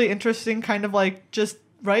like a really interesting kind of like just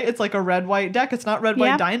right? It's like a red-white deck. It's not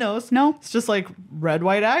red-white dinos. No. It's just like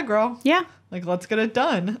red-white aggro. Yeah. Like, let's get it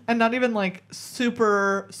done. And not even like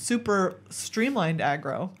super, super streamlined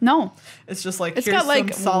aggro. No. It's just like, it's here's got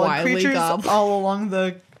like some solid wily creatures gob. all along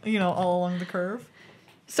the curve.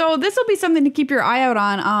 So this will be something to keep your eye out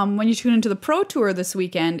on when you tune into the Pro Tour this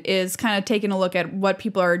weekend, is kind of taking a look at what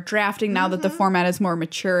people are drafting now that the format is more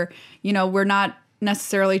mature. You know, we're not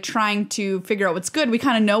necessarily trying to figure out what's good. We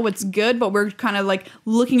kind of know what's good, but we're kind of like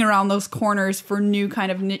looking around those corners for new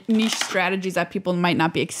kind of niche strategies that people might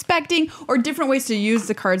not be expecting, or different ways to use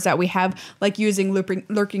the cards that we have, like using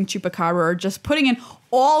Lurking Chupacabra, or just putting in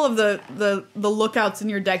all of the lookouts in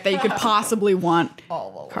your deck that you could possibly want.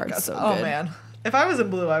 All the cards lookouts. so Oh good. Man. If I was in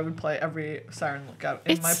blue, I would play every Siren Lookout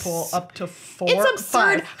in my pool up to 4. It's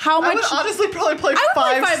absurd 5. how much. I would honestly probably play I would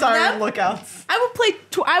play 5 5 of Siren them. Lookouts.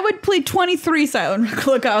 I would play 23 Silent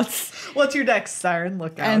Lookouts What's your deck? Siren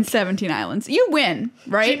Lookout. and 17 Islands. You win,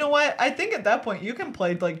 right? Do you know what? I think at that point you can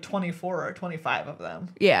play like 24 or 25 of them.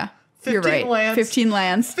 Yeah, you're 15 right. lands. 15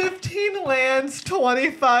 lands. 15 lands,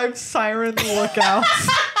 25 Siren Lookouts.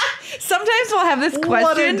 Sometimes we'll have this question.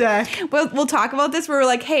 What a deck. We'll talk about this where we're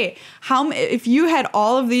like, hey, if you had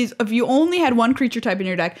all of these, if you only had one creature type in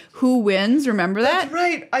your deck, who wins? Remember that? That's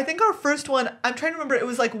right. I think our first one, I'm trying to remember, it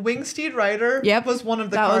was like Wingsteed Rider. Yep. Was one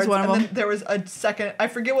of the That was cards. one of and them. then there was a second, I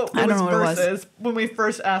forget what I it don't was know what it was. versus when we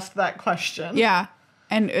first asked that question. Yeah.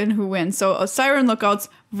 And who wins? So Siren Lookouts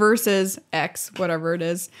versus X, whatever it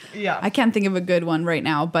is. Yeah. I can't think of a good one right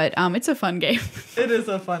now, but it's a fun game. It is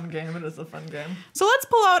a fun game. It is a fun game. So let's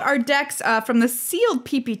pull out our decks from the sealed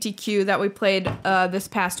PPTQ that we played this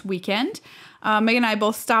past weekend. Megan and I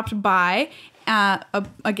both stopped by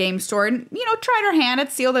a game store and, tried our hand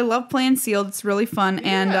at sealed. I love playing sealed. It's really fun.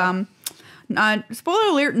 Yeah. And spoiler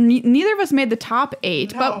alert, neither of us made the top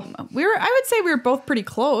 8, No. but I would say we were both pretty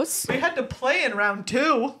close. We had to play in round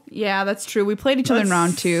 2. Yeah, that's true. We played each other in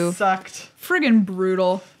round 2. Sucked. Friggin'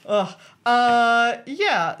 brutal. Ugh.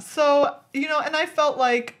 Yeah. So, and I felt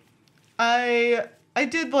like I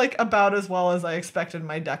did like about as well as I expected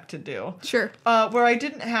my deck to do. Sure. Where I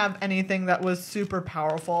didn't have anything that was super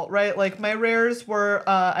powerful, right? Like my rares were,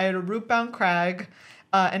 I had a Rootbound Crag,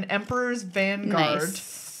 an Emperor's Vanguard.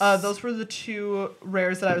 Nice. Those were the 2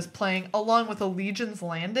 rares that I was playing, along with a Legion's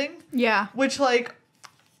Landing. Yeah. Which, like,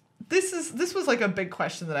 this was like a big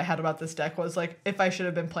question that I had about this deck, was like if I should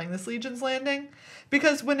have been playing this Legion's Landing,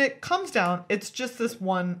 because when it comes down, it's just this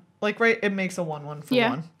one, like, right, it makes a 1/1 for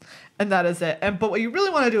 1, and that is it. But what you really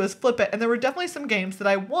want to do is flip it, and there were definitely some games that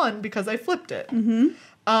I won because I flipped it. Mm-hmm.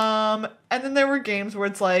 And then there were games where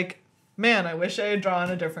it's like, man, I wish I had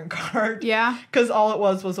drawn a different card. Yeah. Because all it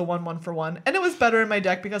was a 1/1 for 1. And it was better in my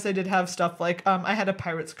deck because I did have stuff like, I had a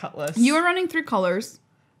Pirate's Cutlass. You were running 3 colors.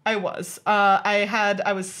 I was.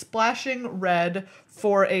 I was splashing red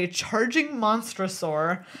for a Charging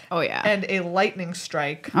Monstrosaur. Oh, yeah. And a Lightning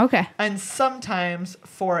Strike. Okay. And sometimes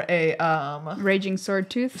for a Raging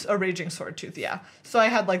Swordtooth. a Raging Swordtooth, yeah. So I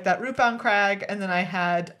had like that Rootbound Crag, and then I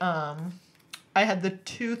had the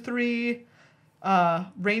 2/3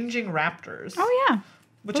 Ranging Raptors. Oh, yeah.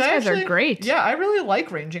 Which Those guys are great. Yeah, I really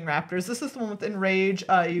like Ranging Raptors. This is the one with Enrage.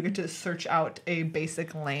 You get to search out a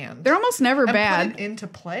basic land. They're almost never and bad. Put it into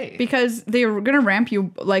play. Because they're going to ramp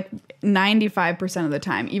you like 95% of the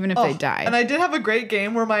time, even if they die. And I did have a great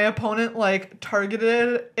game where my opponent like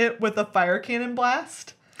targeted it with a Fire Cannon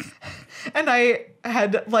Blast. And I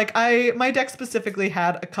had like my deck specifically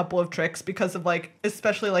had a couple of tricks because of like,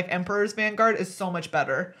 especially like Emperor's Vanguard is so much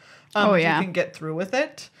better. Oh, if yeah. You can get through with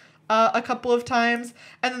it a couple of times.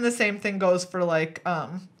 And then the same thing goes for like,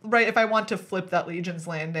 right, if I want to flip that Legion's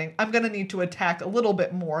Landing, I'm going to need to attack a little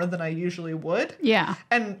bit more than I usually would. Yeah.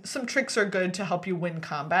 And some tricks are good to help you win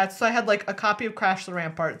combat. So I had like a copy of Crash the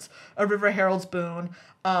Ramparts, a River Herald's Boon,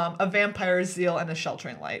 a Vampire's Zeal, and a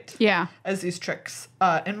Sheltering Light. Yeah. As these tricks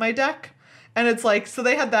in my deck. And it's like, so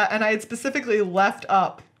they had that, and I had specifically left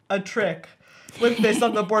up a trick with this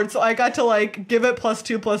on the board. So I got to like give it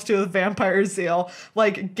 +2/+2 with Vampire's Zeal,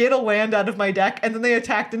 like get a land out of my deck, and then they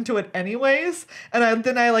attacked into it anyways. And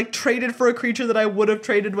then I like traded for a creature that I would have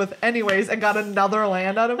traded with anyways and got another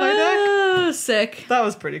land out of my deck. Oh, sick. That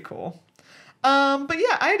was pretty cool. But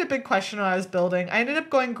yeah, I had a big question when I was building. I ended up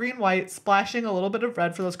going green-white, splashing a little bit of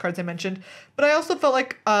red for those cards I mentioned. But I also felt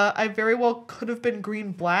like I very well could have been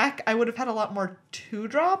green-black. I would have had a lot more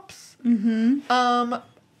 2-drops. Mm-hmm.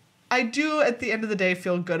 I do, at the end of the day,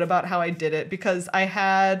 feel good about how I did it because I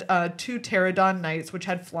had 2 Pterodon Knights, which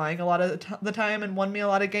had flying a lot of the time and won me a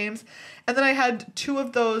lot of games. And then I had 2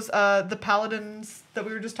 of those, the Paladins that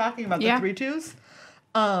we were just talking about, the 3/2s.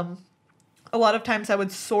 A lot of times I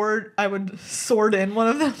would sword in one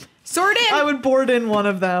of them. Sword in. I would board in one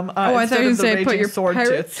of them. I thought you were going to say put your sword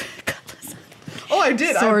pirates. Oh, I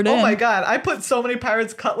did. Sword in. Oh my god, I put so many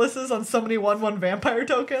pirates cutlasses on so many 1/1 vampire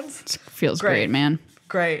tokens. Feels great, man.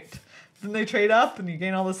 Great. Then they trade up and you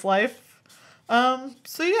gain all this life.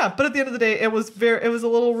 So yeah, but at the end of the day, it was a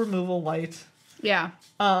little removal light. Yeah.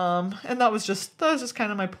 And that was just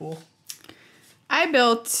kind of my pool. I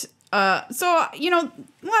built so a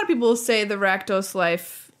lot of people say the Rakdos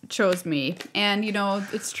life chose me, and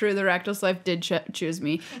it's true, the Rakdos life did choose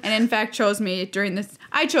me, and in fact chose me during this.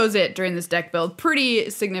 I chose it during this deck build pretty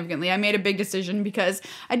significantly. I made a big decision because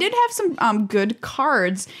I did have some good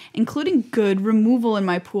cards, including good removal in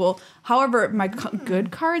my pool. However, my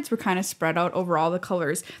good cards were kind of spread out over all the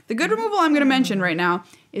colors. The good removal I'm going to mention right now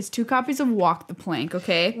is 2 copies of Walk the Plank,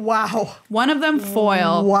 okay? Wow. One of them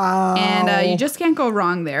foil. Wow. And you just can't go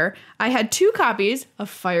wrong there. I had 2 copies of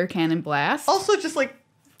Fire Cannon Blast. Also just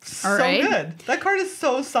so good. That card is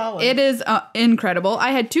so solid. It is incredible. I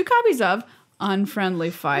had 2 copies of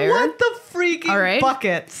Unfriendly Fire. What the freaking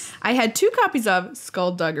buckets? I had 2 copies of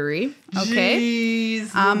Skullduggery. Okay.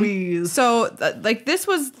 Jeez Louise. So this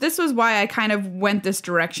was why I kind of went this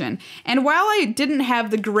direction. And while I didn't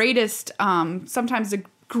have the greatest, sometimes the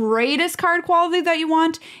greatest card quality that you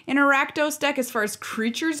want in a Rakdos deck as far as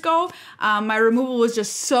creatures go, my removal was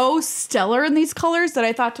just so stellar in these colors that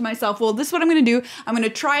I thought to myself, well, this is what I'm going to do. I'm going to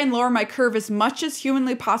try and lower my curve as much as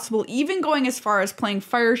humanly possible, even going as far as playing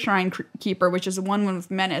Fire Shrine Keeper, which is a 1/1 with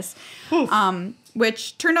Menace,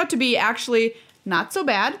 which turned out to be actually not so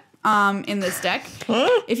bad in this deck.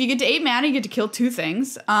 If you get to 8 mana, you get to kill 2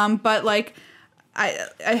 things. But I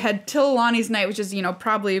had Tililani's Knight, which is,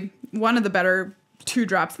 probably one of the better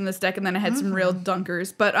 2-drops in this deck, and then I had some real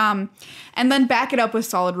dunkers, but and then back it up with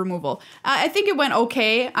solid removal. I think it went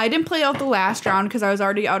okay. I didn't play out the last round because I was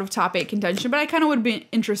already out of top 8 contention, but I kind of would be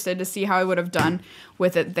interested to see how I would have done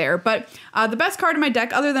with it there. But the best card in my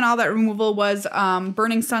deck, other than all that removal, was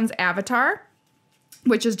Burning Sun's Avatar,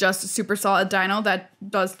 which is just a super solid dino that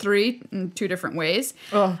does 3 in 2 different ways.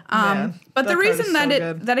 Oh, man. But the reason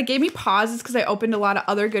that it gave me pause is because I opened a lot of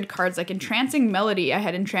other good cards, like Entrancing Melody. I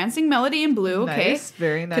had Entrancing Melody in blue, okay? Nice,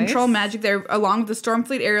 very nice. Control Magic there, along with the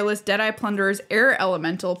Stormfleet Airless, Deadeye Plunderers, Air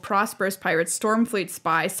Elemental, Prosperous Pirates, Stormfleet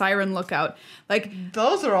Spy, Siren Lookout.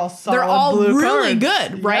 Those are all solid they're all blue really cards.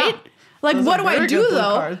 good, right? Yeah. What do I do,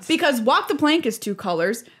 though? Cards. Because Walk the Plank is 2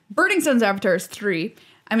 colors, Burning Sun's Avatar is 3.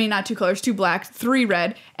 I mean, not 2 colors, 2 black, 3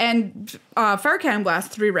 red, and Fire Cannon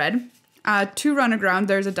Blast, 3 red. 2 run aground.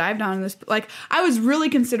 There's a dive down in this. I was really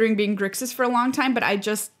considering being Grixis for a long time, but I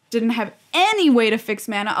just didn't have any way to fix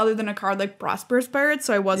mana other than a card like Prosperous Pirate,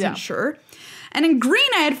 so I wasn't sure. And in green,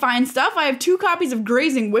 I had fine stuff. I have 2 copies of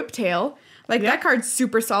Grazing Whiptail. That card's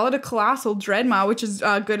super solid. A Colossal Dreadmaw, which is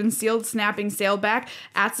good and sealed. Snapping Sailback.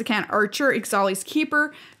 Atsakant Archer. Ixali's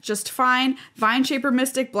Keeper. Just fine. Vine Shaper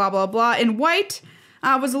Mystic. Blah, blah, blah. In white...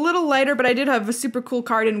 was a little lighter, but I did have a super cool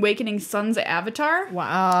card in Awakening Sun's Avatar.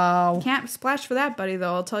 Wow. Can't splash for that, buddy,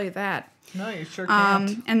 though. I'll tell you that. No, you sure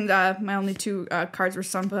can't. And my only 2 cards were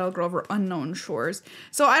Sunpale Grover, Unknown Shores.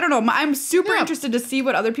 So I don't know. I'm super interested to see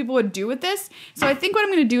what other people would do with this. So I think what I'm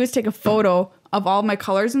going to do is take a photo of all my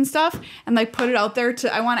colors and stuff and put it out there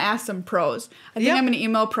I want to ask some pros. I think I'm going to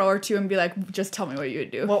email a pro or 2 and be like, just tell me what you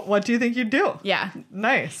would do. What do you think you'd do? Yeah.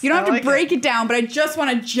 Nice. You don't have to break it down, but I just want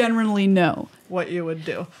to generally know what you would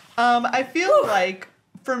do. I feel like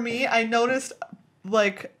for me, I noticed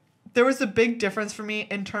there was a big difference for me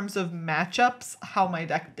in terms of matchups, how my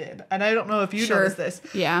deck did. And I don't know if you noticed this.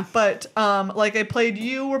 Yeah. But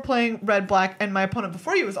you were playing red black, and my opponent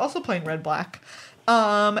before you was also playing red black.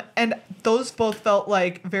 And those both felt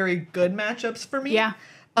like very good matchups for me. Yeah.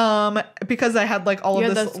 Because I had all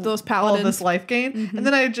of this those paladins. all of this life gain. Mm-hmm. And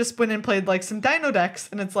then I just went and played some dino decks,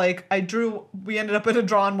 and it's we ended up in a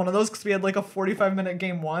draw on one of those because we had a 45-minute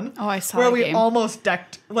game 1. Oh, I saw where that we game. almost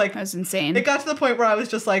decked that was insane. It got to the point where I was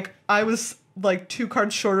just I was 2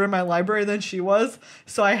 cards shorter in my library than she was,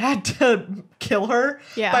 so I had to kill her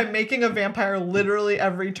by making a vampire literally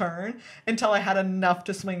every turn until I had enough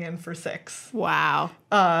to swing in for 6. Wow.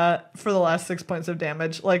 For the last 6 points of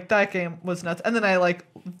damage. That game was nuts. And then I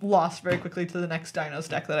lost very quickly to the next Dinos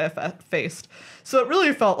deck that I faced. So it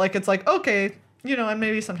really felt it's okay, and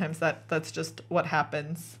maybe sometimes that's just what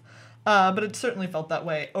happens. But it certainly felt that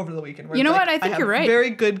way over the weekend. Where you know what? I think you're right.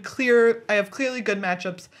 I have clearly good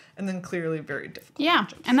matchups and then clearly very difficult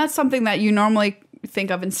matchups. And that's something that you normally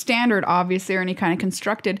think of in standard, obviously, or any kind of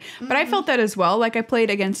constructed. But I felt that as well. Like, I played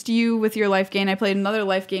against you with your life gain. I played another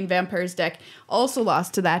life gain vampires deck. Also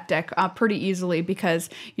lost to that deck pretty easily because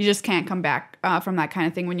you just can't come back from that kind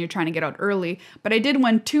of thing when you're trying to get out early. But I did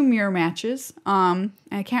win 2 mirror matches. I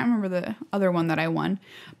can't remember the other one that I won.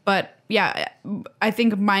 But yeah, I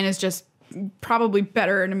think mine is just probably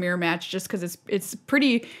better in a mirror match just because it's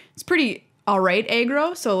pretty all right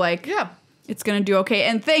aggro. So like, Yeah. it's gonna do okay.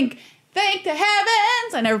 And thank the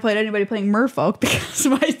heavens, I never played anybody playing Merfolk because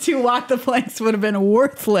my 2 Walk the Planks would have been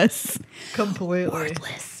worthless. Completely.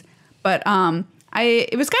 Worthless. But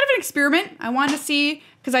it was kind of an experiment. I wanted to see,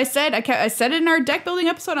 because I said it in our deck building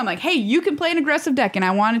episode. I'm like, hey, you can play an aggressive deck, and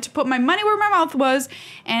I wanted to put my money where my mouth was,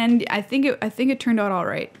 and I think it turned out all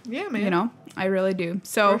right. Yeah, man. You know, I really do.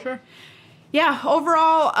 So For sure. yeah,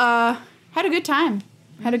 overall, had a good time.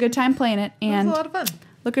 Had a good time playing it, It and was a lot of fun.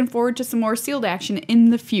 looking forward to some more sealed action in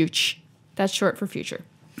the future. That's short for future.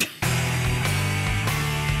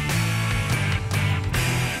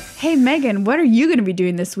 Hey, Megan, what are you going to be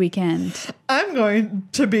doing this weekend? I'm going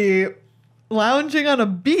to be lounging on a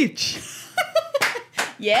beach.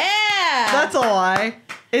 Yeah! That's a lie.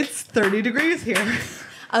 It's 30 degrees here.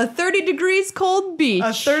 A 30 degrees cold beach. A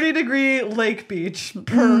 30-degree lake beach.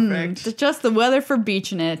 Perfect. It's just the weather for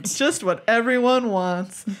beaching it. Just what everyone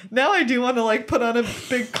wants. Now I do want to like put on a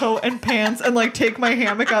big coat and pants and like take my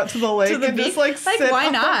hammock out to the lake the and beach? just like Like, sit why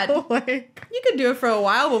on not? the lake. You could do it for a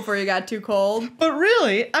while before you got too cold. But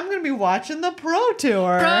really, I'm gonna be watching the Pro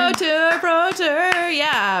Tour. Pro Tour,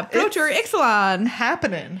 yeah. Pro It's Tour Ixalan.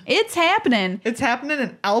 happening. It's happening. It's happening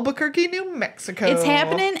in Albuquerque, New Mexico. It's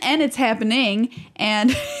happening and it's happening.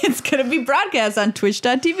 And it's going to be broadcast on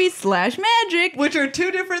twitch.tv/magic. Which are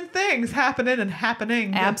 2 different things, happening and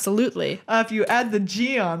happening. Absolutely. If you add the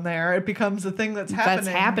G on there, it becomes a thing that's happening.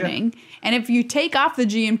 That's happening. And if you take off the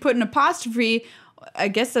G and put an apostrophe, I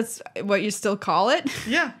guess that's what you still call it.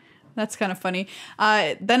 Yeah. That's kind of funny.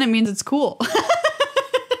 Then it means it's cool.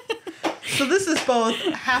 So this is both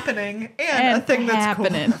happening and a thing that's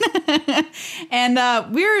happening. cool.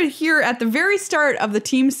 And we're here at the very start of the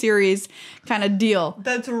team series kind of deal.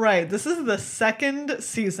 That's right. This is the 2nd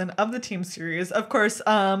season of the team series. Of course,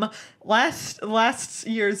 last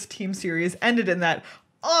year's team series ended in that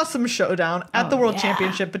awesome showdown at the World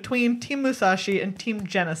Championship between Team Musashi and Team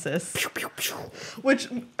Genesis. Which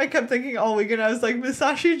I kept thinking all weekend. I was like,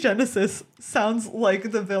 Musashi Genesis sounds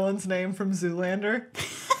like the villain's name from Zoolander.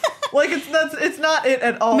 Like it's not it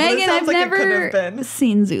at all. Megan, but it sounds I've like never it could have been.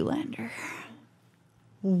 seen Zoolander.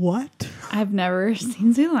 What? I've never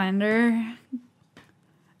seen Zoolander.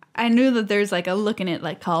 I knew that there's like a look in it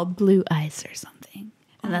like called Blue Eyes or something.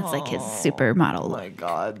 And that's like his supermodel Oh look. my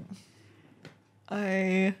god.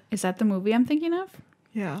 Is that the movie I'm thinking of?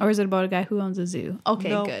 Yeah. Or is it about a guy who owns a zoo? Okay,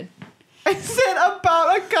 No. good. I said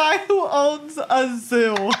about a guy who owns a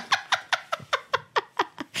zoo.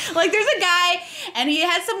 Like there's a guy and he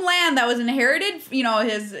has some land that was inherited, you know,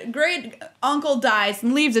 his great uncle dies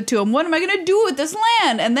and leaves it to him. What am I going to do with this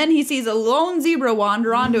land? And then he sees a lone zebra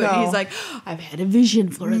wander onto it and No. he's like, I've had a vision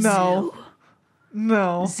for a zoo.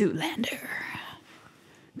 No. Zoolander.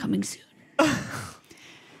 Coming soon.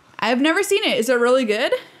 I've never seen it. Is it really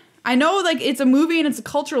good? I know like it's a movie and it's a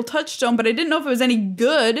cultural touchstone, but I didn't know if it was any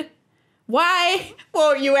good. Why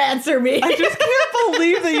won't you answer me? I just can't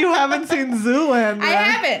believe that you haven't seen Zoolander. I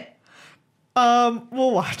haven't.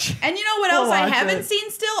 We'll watch. And you know what We'll else I watch haven't it. seen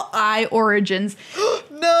still? I Origins.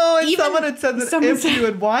 No, and Even someone had said that someone if said- you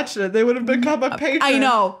had watched it, they would have become a patron. I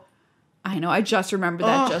know. I just remembered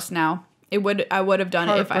that Ugh. just now. I would have done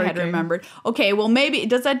it if I had Heartbreaking. remembered. Okay, well maybe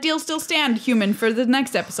does that deal still stand, human? For the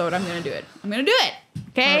next episode, I'm gonna do it.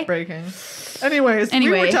 Okay. Heartbreaking. Anyways, we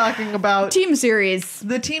Anyway, were talking about Team series.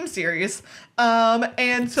 the team series.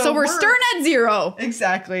 And so So we're starting at 0.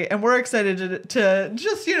 Exactly. And we're excited to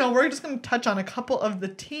just, we're just going to touch on a couple of the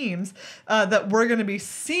teams that we're going to be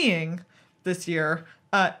seeing this year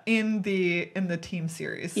in the team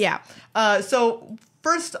series. Yeah. So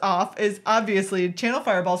first off is obviously Channel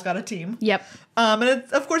Fireball's got a team. Yep. And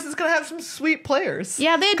of course it's going to have some sweet players.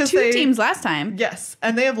 Yeah, they had 'Cause 2 teams last time. Yes,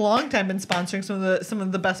 and they have long time been sponsoring some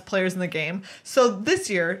of the best players in the game. So this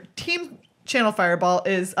year, Team Channel Fireball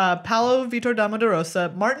is Paolo Vitor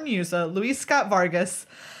Damaderosa, Martin Yuza, Luis Scott Vargas,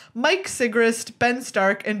 Mike Sigrist, Ben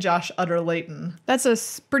Stark, and Josh Utter-Layton. That's a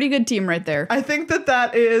pretty good team right there. I think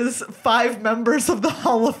that is 5 members of the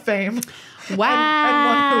Hall of Fame. Wow. And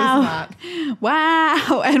one who is not.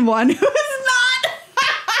 Wow. And one who is not.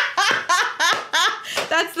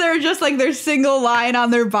 That's their single line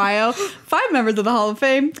on their bio. 5 members of the Hall of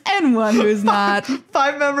Fame and one who's not.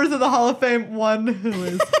 5 members of the Hall of Fame, one who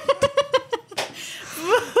is.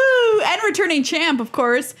 Woohoo! And And returning champ, of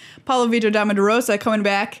course, Paulo Vitor Damadurosa coming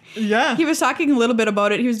back. Yeah. He was talking a little bit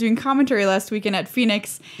about it. He was doing commentary last weekend at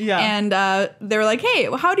Phoenix. Yeah. And they were like, hey,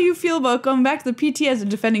 how do you feel about going back to the PT as a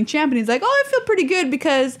defending champ? And he's like, oh, I feel pretty good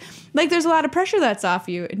because, like, there's a lot of pressure that's off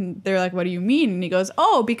you. And they're like, what do you mean? And he goes,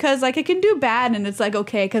 oh, because, like, I can do bad. And it's like,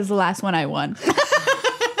 okay, because the last one I won.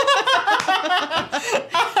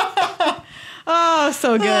 Oh,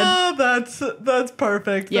 so good. Oh, that's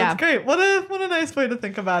perfect. Yeah. That's great. What a nice way to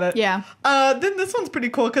think about it. Yeah. Then this one's pretty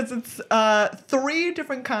cool because it's 3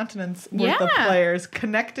 different continents worth of Yeah. players.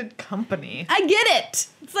 Connected company. I get it.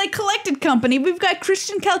 It's like collected company. We've got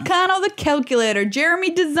Christian Calcano, the calculator,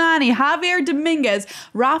 Jeremy Dezani, Javier Dominguez,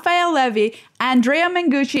 Rafael Levy, Andrea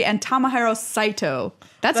Mengucci, and Tamahiro Saito.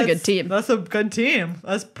 That's a good team. That's a good team.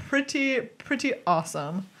 That's pretty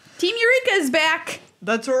awesome. Team Eureka is back.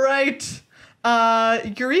 That's right.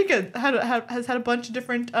 Eureka has had a bunch of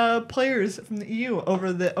different players from the EU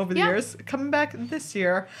over the years. Coming back this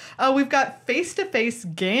year, we've got face-to-face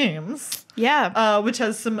games. Yeah. Which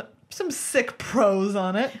has some sick pros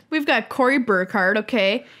on it. We've got Corey Burkhardt,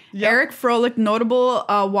 okay. Yep. Eric Froelich, notable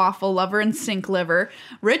waffle lover and sink liver.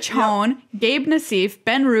 Rich Hone, Gabe Nassif,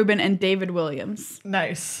 Ben Rubin, and David Williams.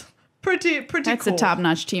 Nice. Pretty That's cool. a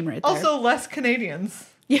top-notch team right there. Also, less Canadians.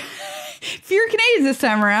 Yeah. Fewer Canadians this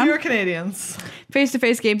time around. Fewer Canadians.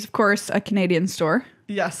 Face-to-face games, of course, a Canadian store.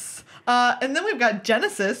 Yes. And then we've got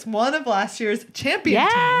Genesis, one of last year's champion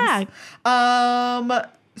Yeah. teams.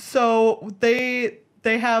 So they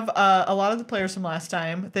have a lot of the players from last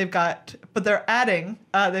time. They've got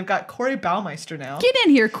Corey Baumeister now. Get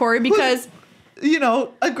in here, Corey, because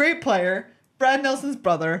A great player. Brad Nelson's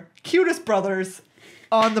brother. Cutest brothers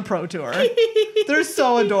on the Pro Tour. They're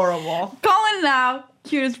so adorable. calling it now,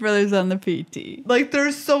 cutest brothers on the PT. Like,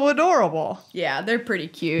 they're so adorable. Yeah, they're pretty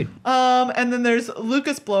cute. And then there's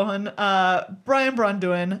Lucas Blohan, Brian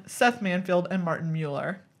Bronduin, Seth Manfield, and Martin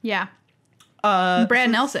Mueller. Yeah. Brad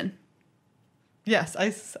Nelson. Yes,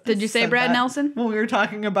 Did you say said Brad that Nelson? when we were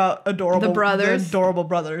talking about the adorable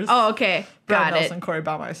brothers? Oh, okay. Brad Got Nelson, it. Corey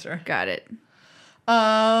Baumeister. Got it.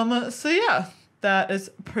 So yeah, that is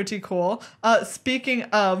pretty cool. Speaking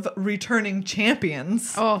of returning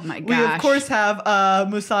champions, Oh my gosh. we of course have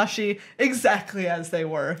Musashi exactly as they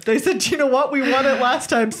were. They said, you know what, we won it last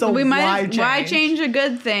time, so why change a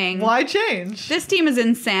good thing? Why change? This team is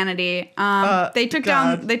insanity. They took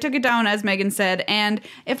it down as Meghan said, and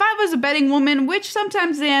if I was a betting woman, which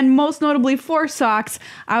sometimes and most notably for socks,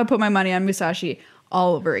 I would put my money on Musashi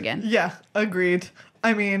all over again. Yeah, agreed.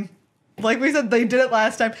 I mean, like we said, they did it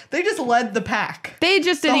last time. They just led the pack. They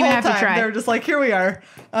just didn't even have to try. They were just like, here we are.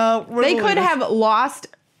 They could have lost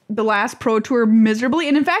the last Pro Tour miserably,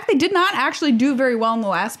 and in fact, they did not actually do very well in the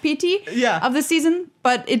last PT of the season,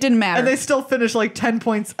 but it didn't matter. And they still finished like 10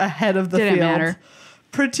 points ahead of the field. Didn't matter.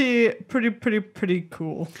 Pretty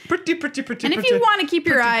cool. Pretty. And if you want to keep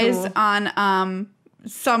your eyes on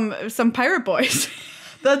some Pirate Boys.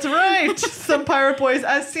 That's right. Some Pirate Boys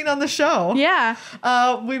as seen on the show. Yeah.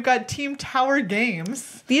 We've got Team Tower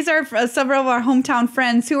Games. These are several of our hometown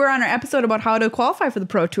friends who were on our episode about how to qualify for the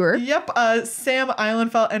Pro Tour. Yep. Sam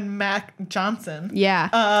Eilenfeld and Mac Johnson.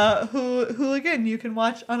 Yeah. Who again you can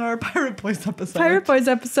watch on our Pirate Boys episode. Pirate Boys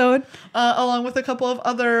episode. Along with a couple of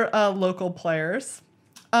other local players.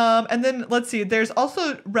 And then let's see, there's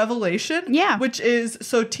also Revelation. Yeah. Which is,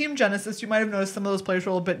 so Team Genesis, you might have noticed some of those players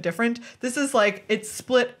were a little bit different. This is like, it's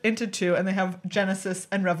split into 2 and they have Genesis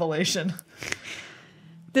and Revelation.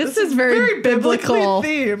 This is very biblical.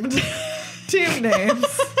 Themed team names.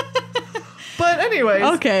 But anyways.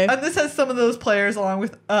 Okay. And this has some of those players along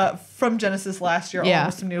with, from Genesis last year, along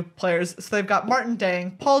with some new players. So they've got Martin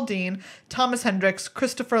Dang, Paul Dean, Thomas Hendricks,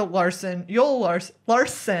 Christopher Larson, Joel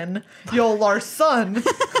Larson,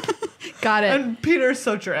 Got it. and Peter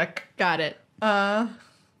Socherek. Got it. That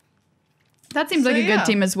seems like a good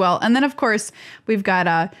team as well. And then, of course, we've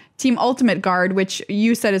got Team Ultimate Guard, which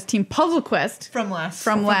you said is Team Puzzle Quest. From last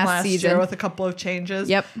season. year with a couple of changes.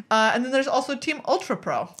 Yep. And then there's also Team Ultra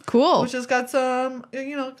Pro. Cool. Which has got some,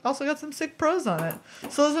 also got some sick pros on it.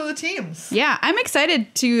 So those are the teams. Yeah, I'm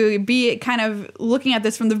excited to be kind of looking at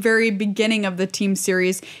this from the very beginning of the team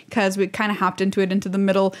series because we kind of hopped into the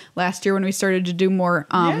middle last year when we started to do more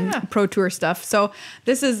Pro Tour stuff. So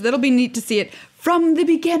it'll be neat to see it from the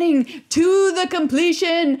beginning to the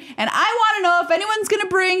completion. And I want to know if anyone's going to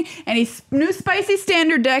bring any new spicy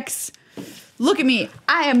standard decks. Look at me.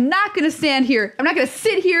 I am not going to stand here. I'm not going to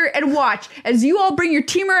sit here and watch as you all bring your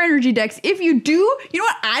Teamer Energy decks. If you do, you know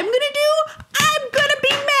what I'm going to do? I'm going to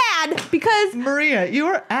be mad because... Maria, you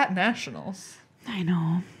were at Nationals. I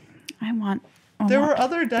know. There were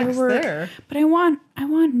other decks there. But I want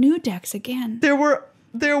new decks again. There were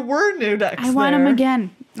there were new decks. I want them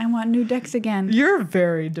again. I want new decks again. You're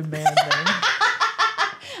very demanding.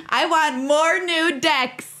 I want more new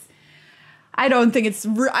decks. I don't think it's...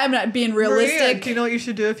 I'm not being realistic. Maria, do you know what you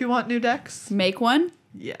should do if you want new decks? Make one?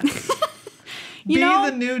 Yes. You Be know,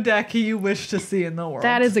 the new deck you wish to see in the world.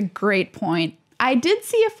 that is a great point. I did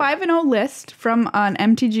see a 5-0 list from an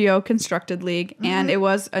MTGO constructed league, and it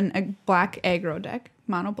was a black aggro deck,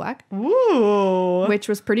 mono black. Ooh. Which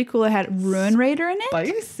was pretty cool. It had Ruin Raider in it.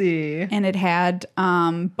 Spicy. And it had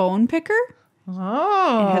Bone Picker.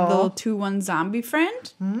 Oh. It had the little 2/1 zombie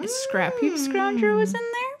friend. Scrap Heap Scrounger was in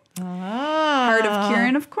there. Heart of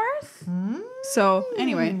Kieran, of course. So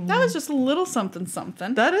anyway, that was just a little something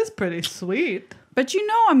something. That is pretty sweet. But you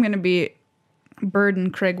know I'm going to be Bird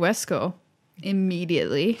and Craig Wesco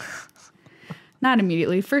immediately. Not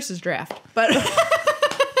immediately. First is draft. But...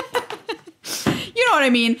 You know what I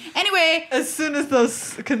mean. Anyway, as soon as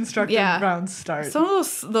those constructed rounds start, some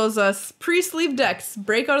of those pre-sleeve decks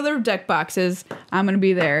break out of their deck boxes. I'm gonna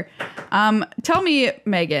be there. Tell me,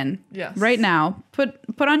 Megan. Yes. Right now, put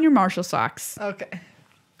on your Marshall socks. Okay.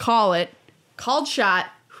 Call it. Called shot.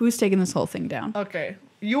 Who's taking this whole thing down? Okay.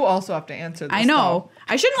 You also have to answer this. I know. Though.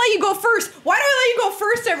 I shouldn't let you go first. Why do I let you go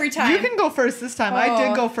first every time? You can go first this time. I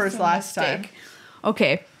did go first last time.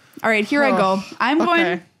 Okay. All right. Here I go. I'm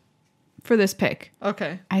going for this pick.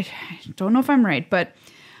 Okay. I don't know if I'm right, but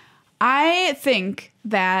I think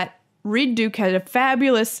that Reed Duke had a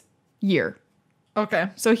fabulous year. Okay.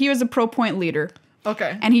 So he was a pro point leader.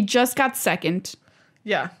 Okay. And he just got second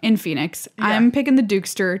in Phoenix. Yeah. I'm picking the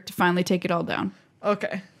Dukester to finally take it all down.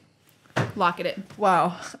 Okay. Lock it in.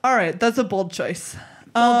 Wow. All right. That's a bold choice.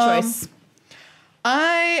 Bold choice.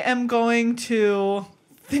 I am going to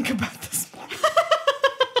think about this more.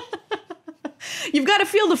 You've got a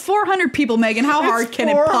field of 400 people, Megan. How hard can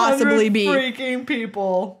it possibly be? Freaking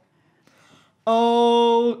people.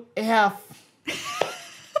 Oh, F.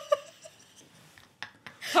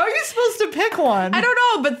 How are you supposed to pick one? I don't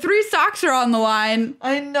know, but 3 socks are on the line.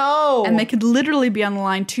 I know. And they could literally be on the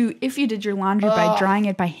line, too, if you did your laundry by drying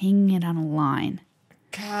it by hanging it on a line.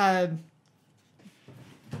 God.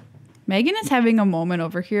 Megan is having a moment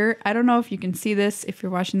over here. I don't know if you can see this. If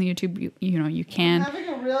you're watching the YouTube, you know, you can. I'm having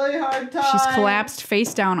a really hard time. She's collapsed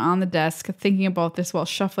face down on the desk, thinking about this while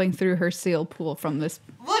shuffling through her seal pool from this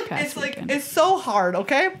past weekend. It's so hard,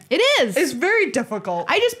 okay? It is. It's very difficult.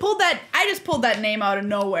 I just pulled that name out of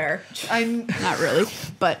nowhere. Not really,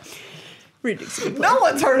 but ridiculous. No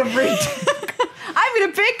one's heard of Reed. I'm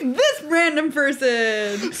gonna pick this random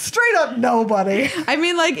person. Straight up nobody. I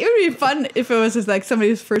mean, like, it would be fun if it was just like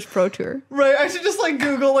somebody's first pro tour. Right, I should just like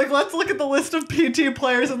Google, like, let's look at the list of PT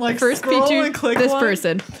players and like first scroll PT, and click this one.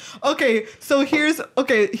 person. Okay, so here's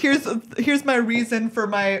my reason for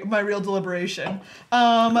my real deliberation.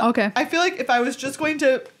 Okay. I feel like if I was just going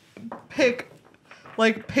to pick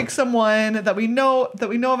someone that we know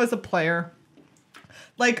of as a player,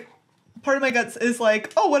 like, part of my guts is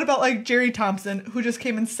like, oh, what about like Jerry Thompson, who just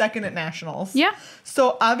came in second at Nationals? Yeah.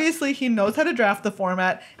 So obviously he knows how to draft the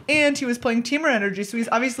format, and he was playing Teamer Energy, so he's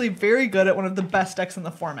obviously very good at one of the best decks in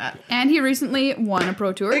the format. And he recently won a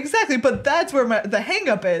pro tour. Exactly, but that's where the hang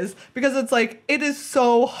up is, because it's like, it is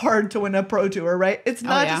so hard to win a pro tour, right? It's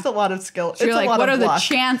not just a lot of skill. So it's like, a lot what of are luck. the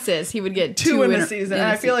chances he would get two in a season? And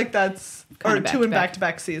I feel like that's... Or Kinda 2 in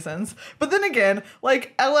back-to-back seasons. But then again,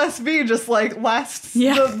 like, LSV just, like, the last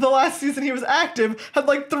season he was active had,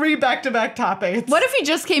 like, 3 back-to-back top 8s. What if he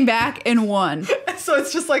just came back and won? So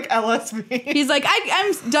it's just, like, LSV. He's like,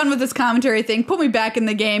 I'm done with this commentary thing. Put me back in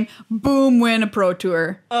the game. Boom, win a pro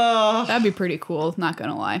tour. That'd be pretty cool, not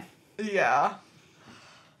gonna lie. Yeah.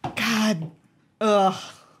 God. Ugh.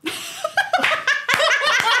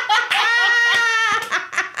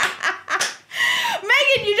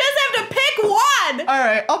 You just have to pick one. All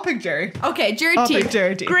right, I'll pick Jerry. Okay, Jerry T. I'll pick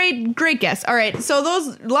Jerry T. Great guess. All right, so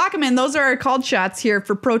lock them in. Those are our called shots here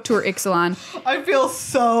for Pro Tour Ixalan. I feel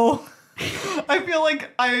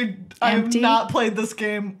like I have not played this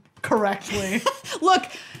game correctly. Look,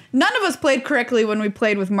 none of us played correctly when we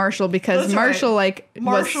played with Marshall, because That's Marshall right.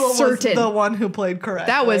 Marshall was certain. was the one who played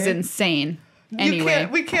correctly. That was insane. Anyway,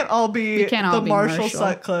 we can't all be the Marshall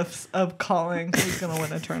Sutcliffes of calling who's gonna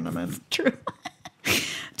win a tournament. True.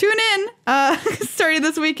 Tune in starting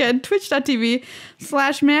this weekend,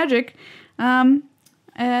 twitch.tv/magic, and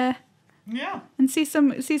see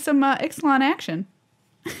some Ixalan action.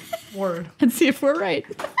 Word. And see if we're right.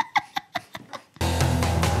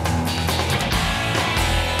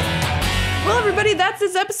 Well, everybody, that's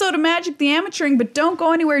this episode of Magic the Amateuring, but don't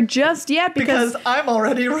go anywhere just yet, because I'm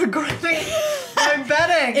already regretting my I'm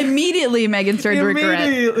betting. Immediately, Megan started to regret.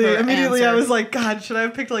 Immediately, I answer. was like, God, should I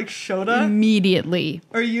have picked like Shota Immediately.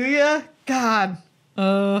 or Yuya? God.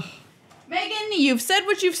 Megan, you've said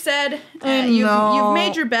what you've said. I You've know.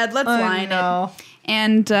 made your bed. Let's line it.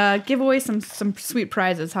 And give away some sweet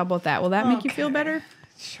prizes. How about that? Will that make you feel better?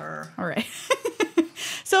 Sure. All right.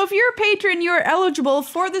 So if you're a patron, you're eligible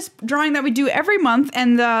for this drawing that we do every month.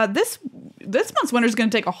 And this month's winner is going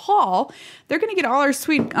to take a haul. They're going to get all our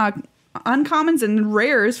sweet uncommons and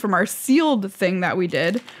rares from our sealed thing that we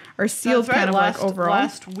did. Our sealed kind of like overall.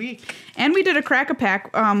 Last week. And we did a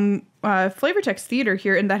Crack-A-Pack Flavor Text Theater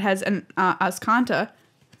here, and that has an Azcanta.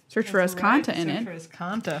 Search for Azcanta in it. Search for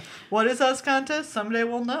Azcanta. What is Azcanta? Someday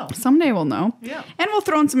we'll know. Someday we'll know. Yeah. And we'll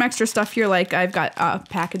throw in some extra stuff here, like I've got a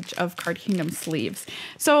package of Card Kingdom sleeves.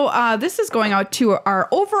 So this is going out to our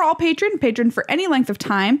overall patron for any length of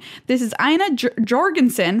time. This is Ina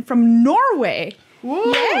Jorgensen from Norway.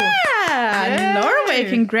 Woo! Yeah! Yay! Norway,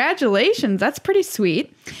 congratulations. That's pretty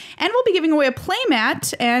sweet. And we'll be giving away a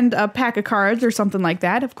playmat and a pack of cards or something like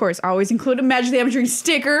that. Of course, always include a Magic the Gathering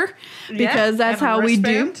sticker because that's how we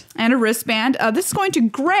do. And a wristband. This is going to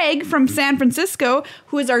Greg from San Francisco,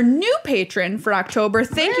 who is our new patron for October.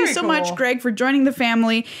 Thank you so much, Greg, for joining the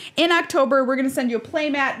family. In October, we're going to send you a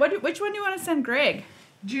playmat. Which one do you want to send Greg?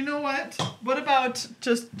 Do you know what? What about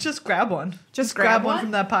just grab one? Just grab one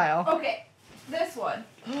from that pile. Okay. This one.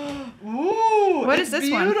 Ooh, what is this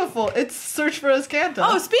beautiful. one? Beautiful. It's Search for Azcanta.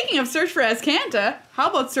 Oh, speaking of Search for Azcanta, how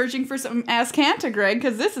about searching for some Azcanta, Greg?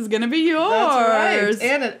 Because this is going to be yours. That's right.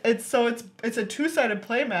 And it's a two-sided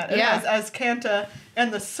playmat. It has Azcanta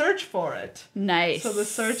and the search for it. Nice. So the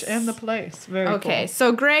search and the place. Very cool. Okay,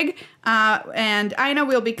 so Greg and Ina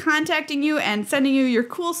will be contacting you and sending you your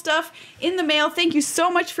cool stuff in the mail. Thank you so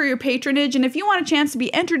much for your patronage. And if you want a chance to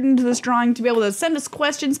be entered into this drawing, to be able to send us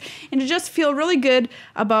questions and to just feel really good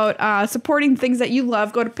about supporting things that you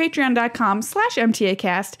love, go to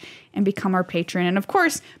patreon.com/MTAcast and become our patron. And of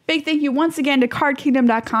course, big thank you once again to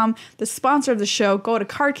cardkingdom.com, the sponsor of the show. Go to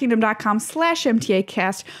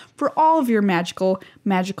cardkingdom.com/MTAcast for all of your magical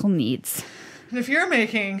needs. And if you're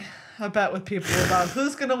making a bet with people about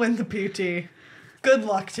who's going to win the PT, good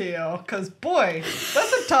luck to you. Because, boy,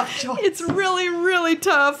 that's a tough choice. It's really, really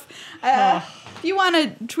tough. If you want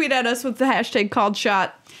to tweet at us with the hashtag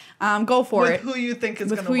 #CalledShot, go for it. With who you think is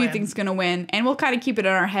going to win. With who you think is going to win. And we'll kind of keep it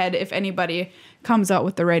in our head if anybody comes out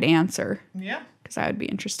with the right answer. Yeah. Because I would be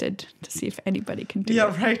interested to see if anybody can do it.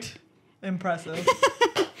 Yeah, right. Impressive.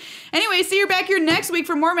 Anyway, see you back here next week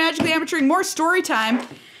for more Magically Amateuring, more story time,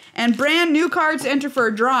 and brand new cards to enter for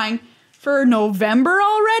a drawing for November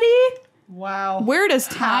already? Wow. Where does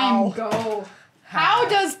time go? How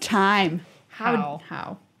does time? How?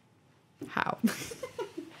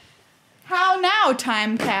 How now,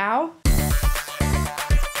 time cow?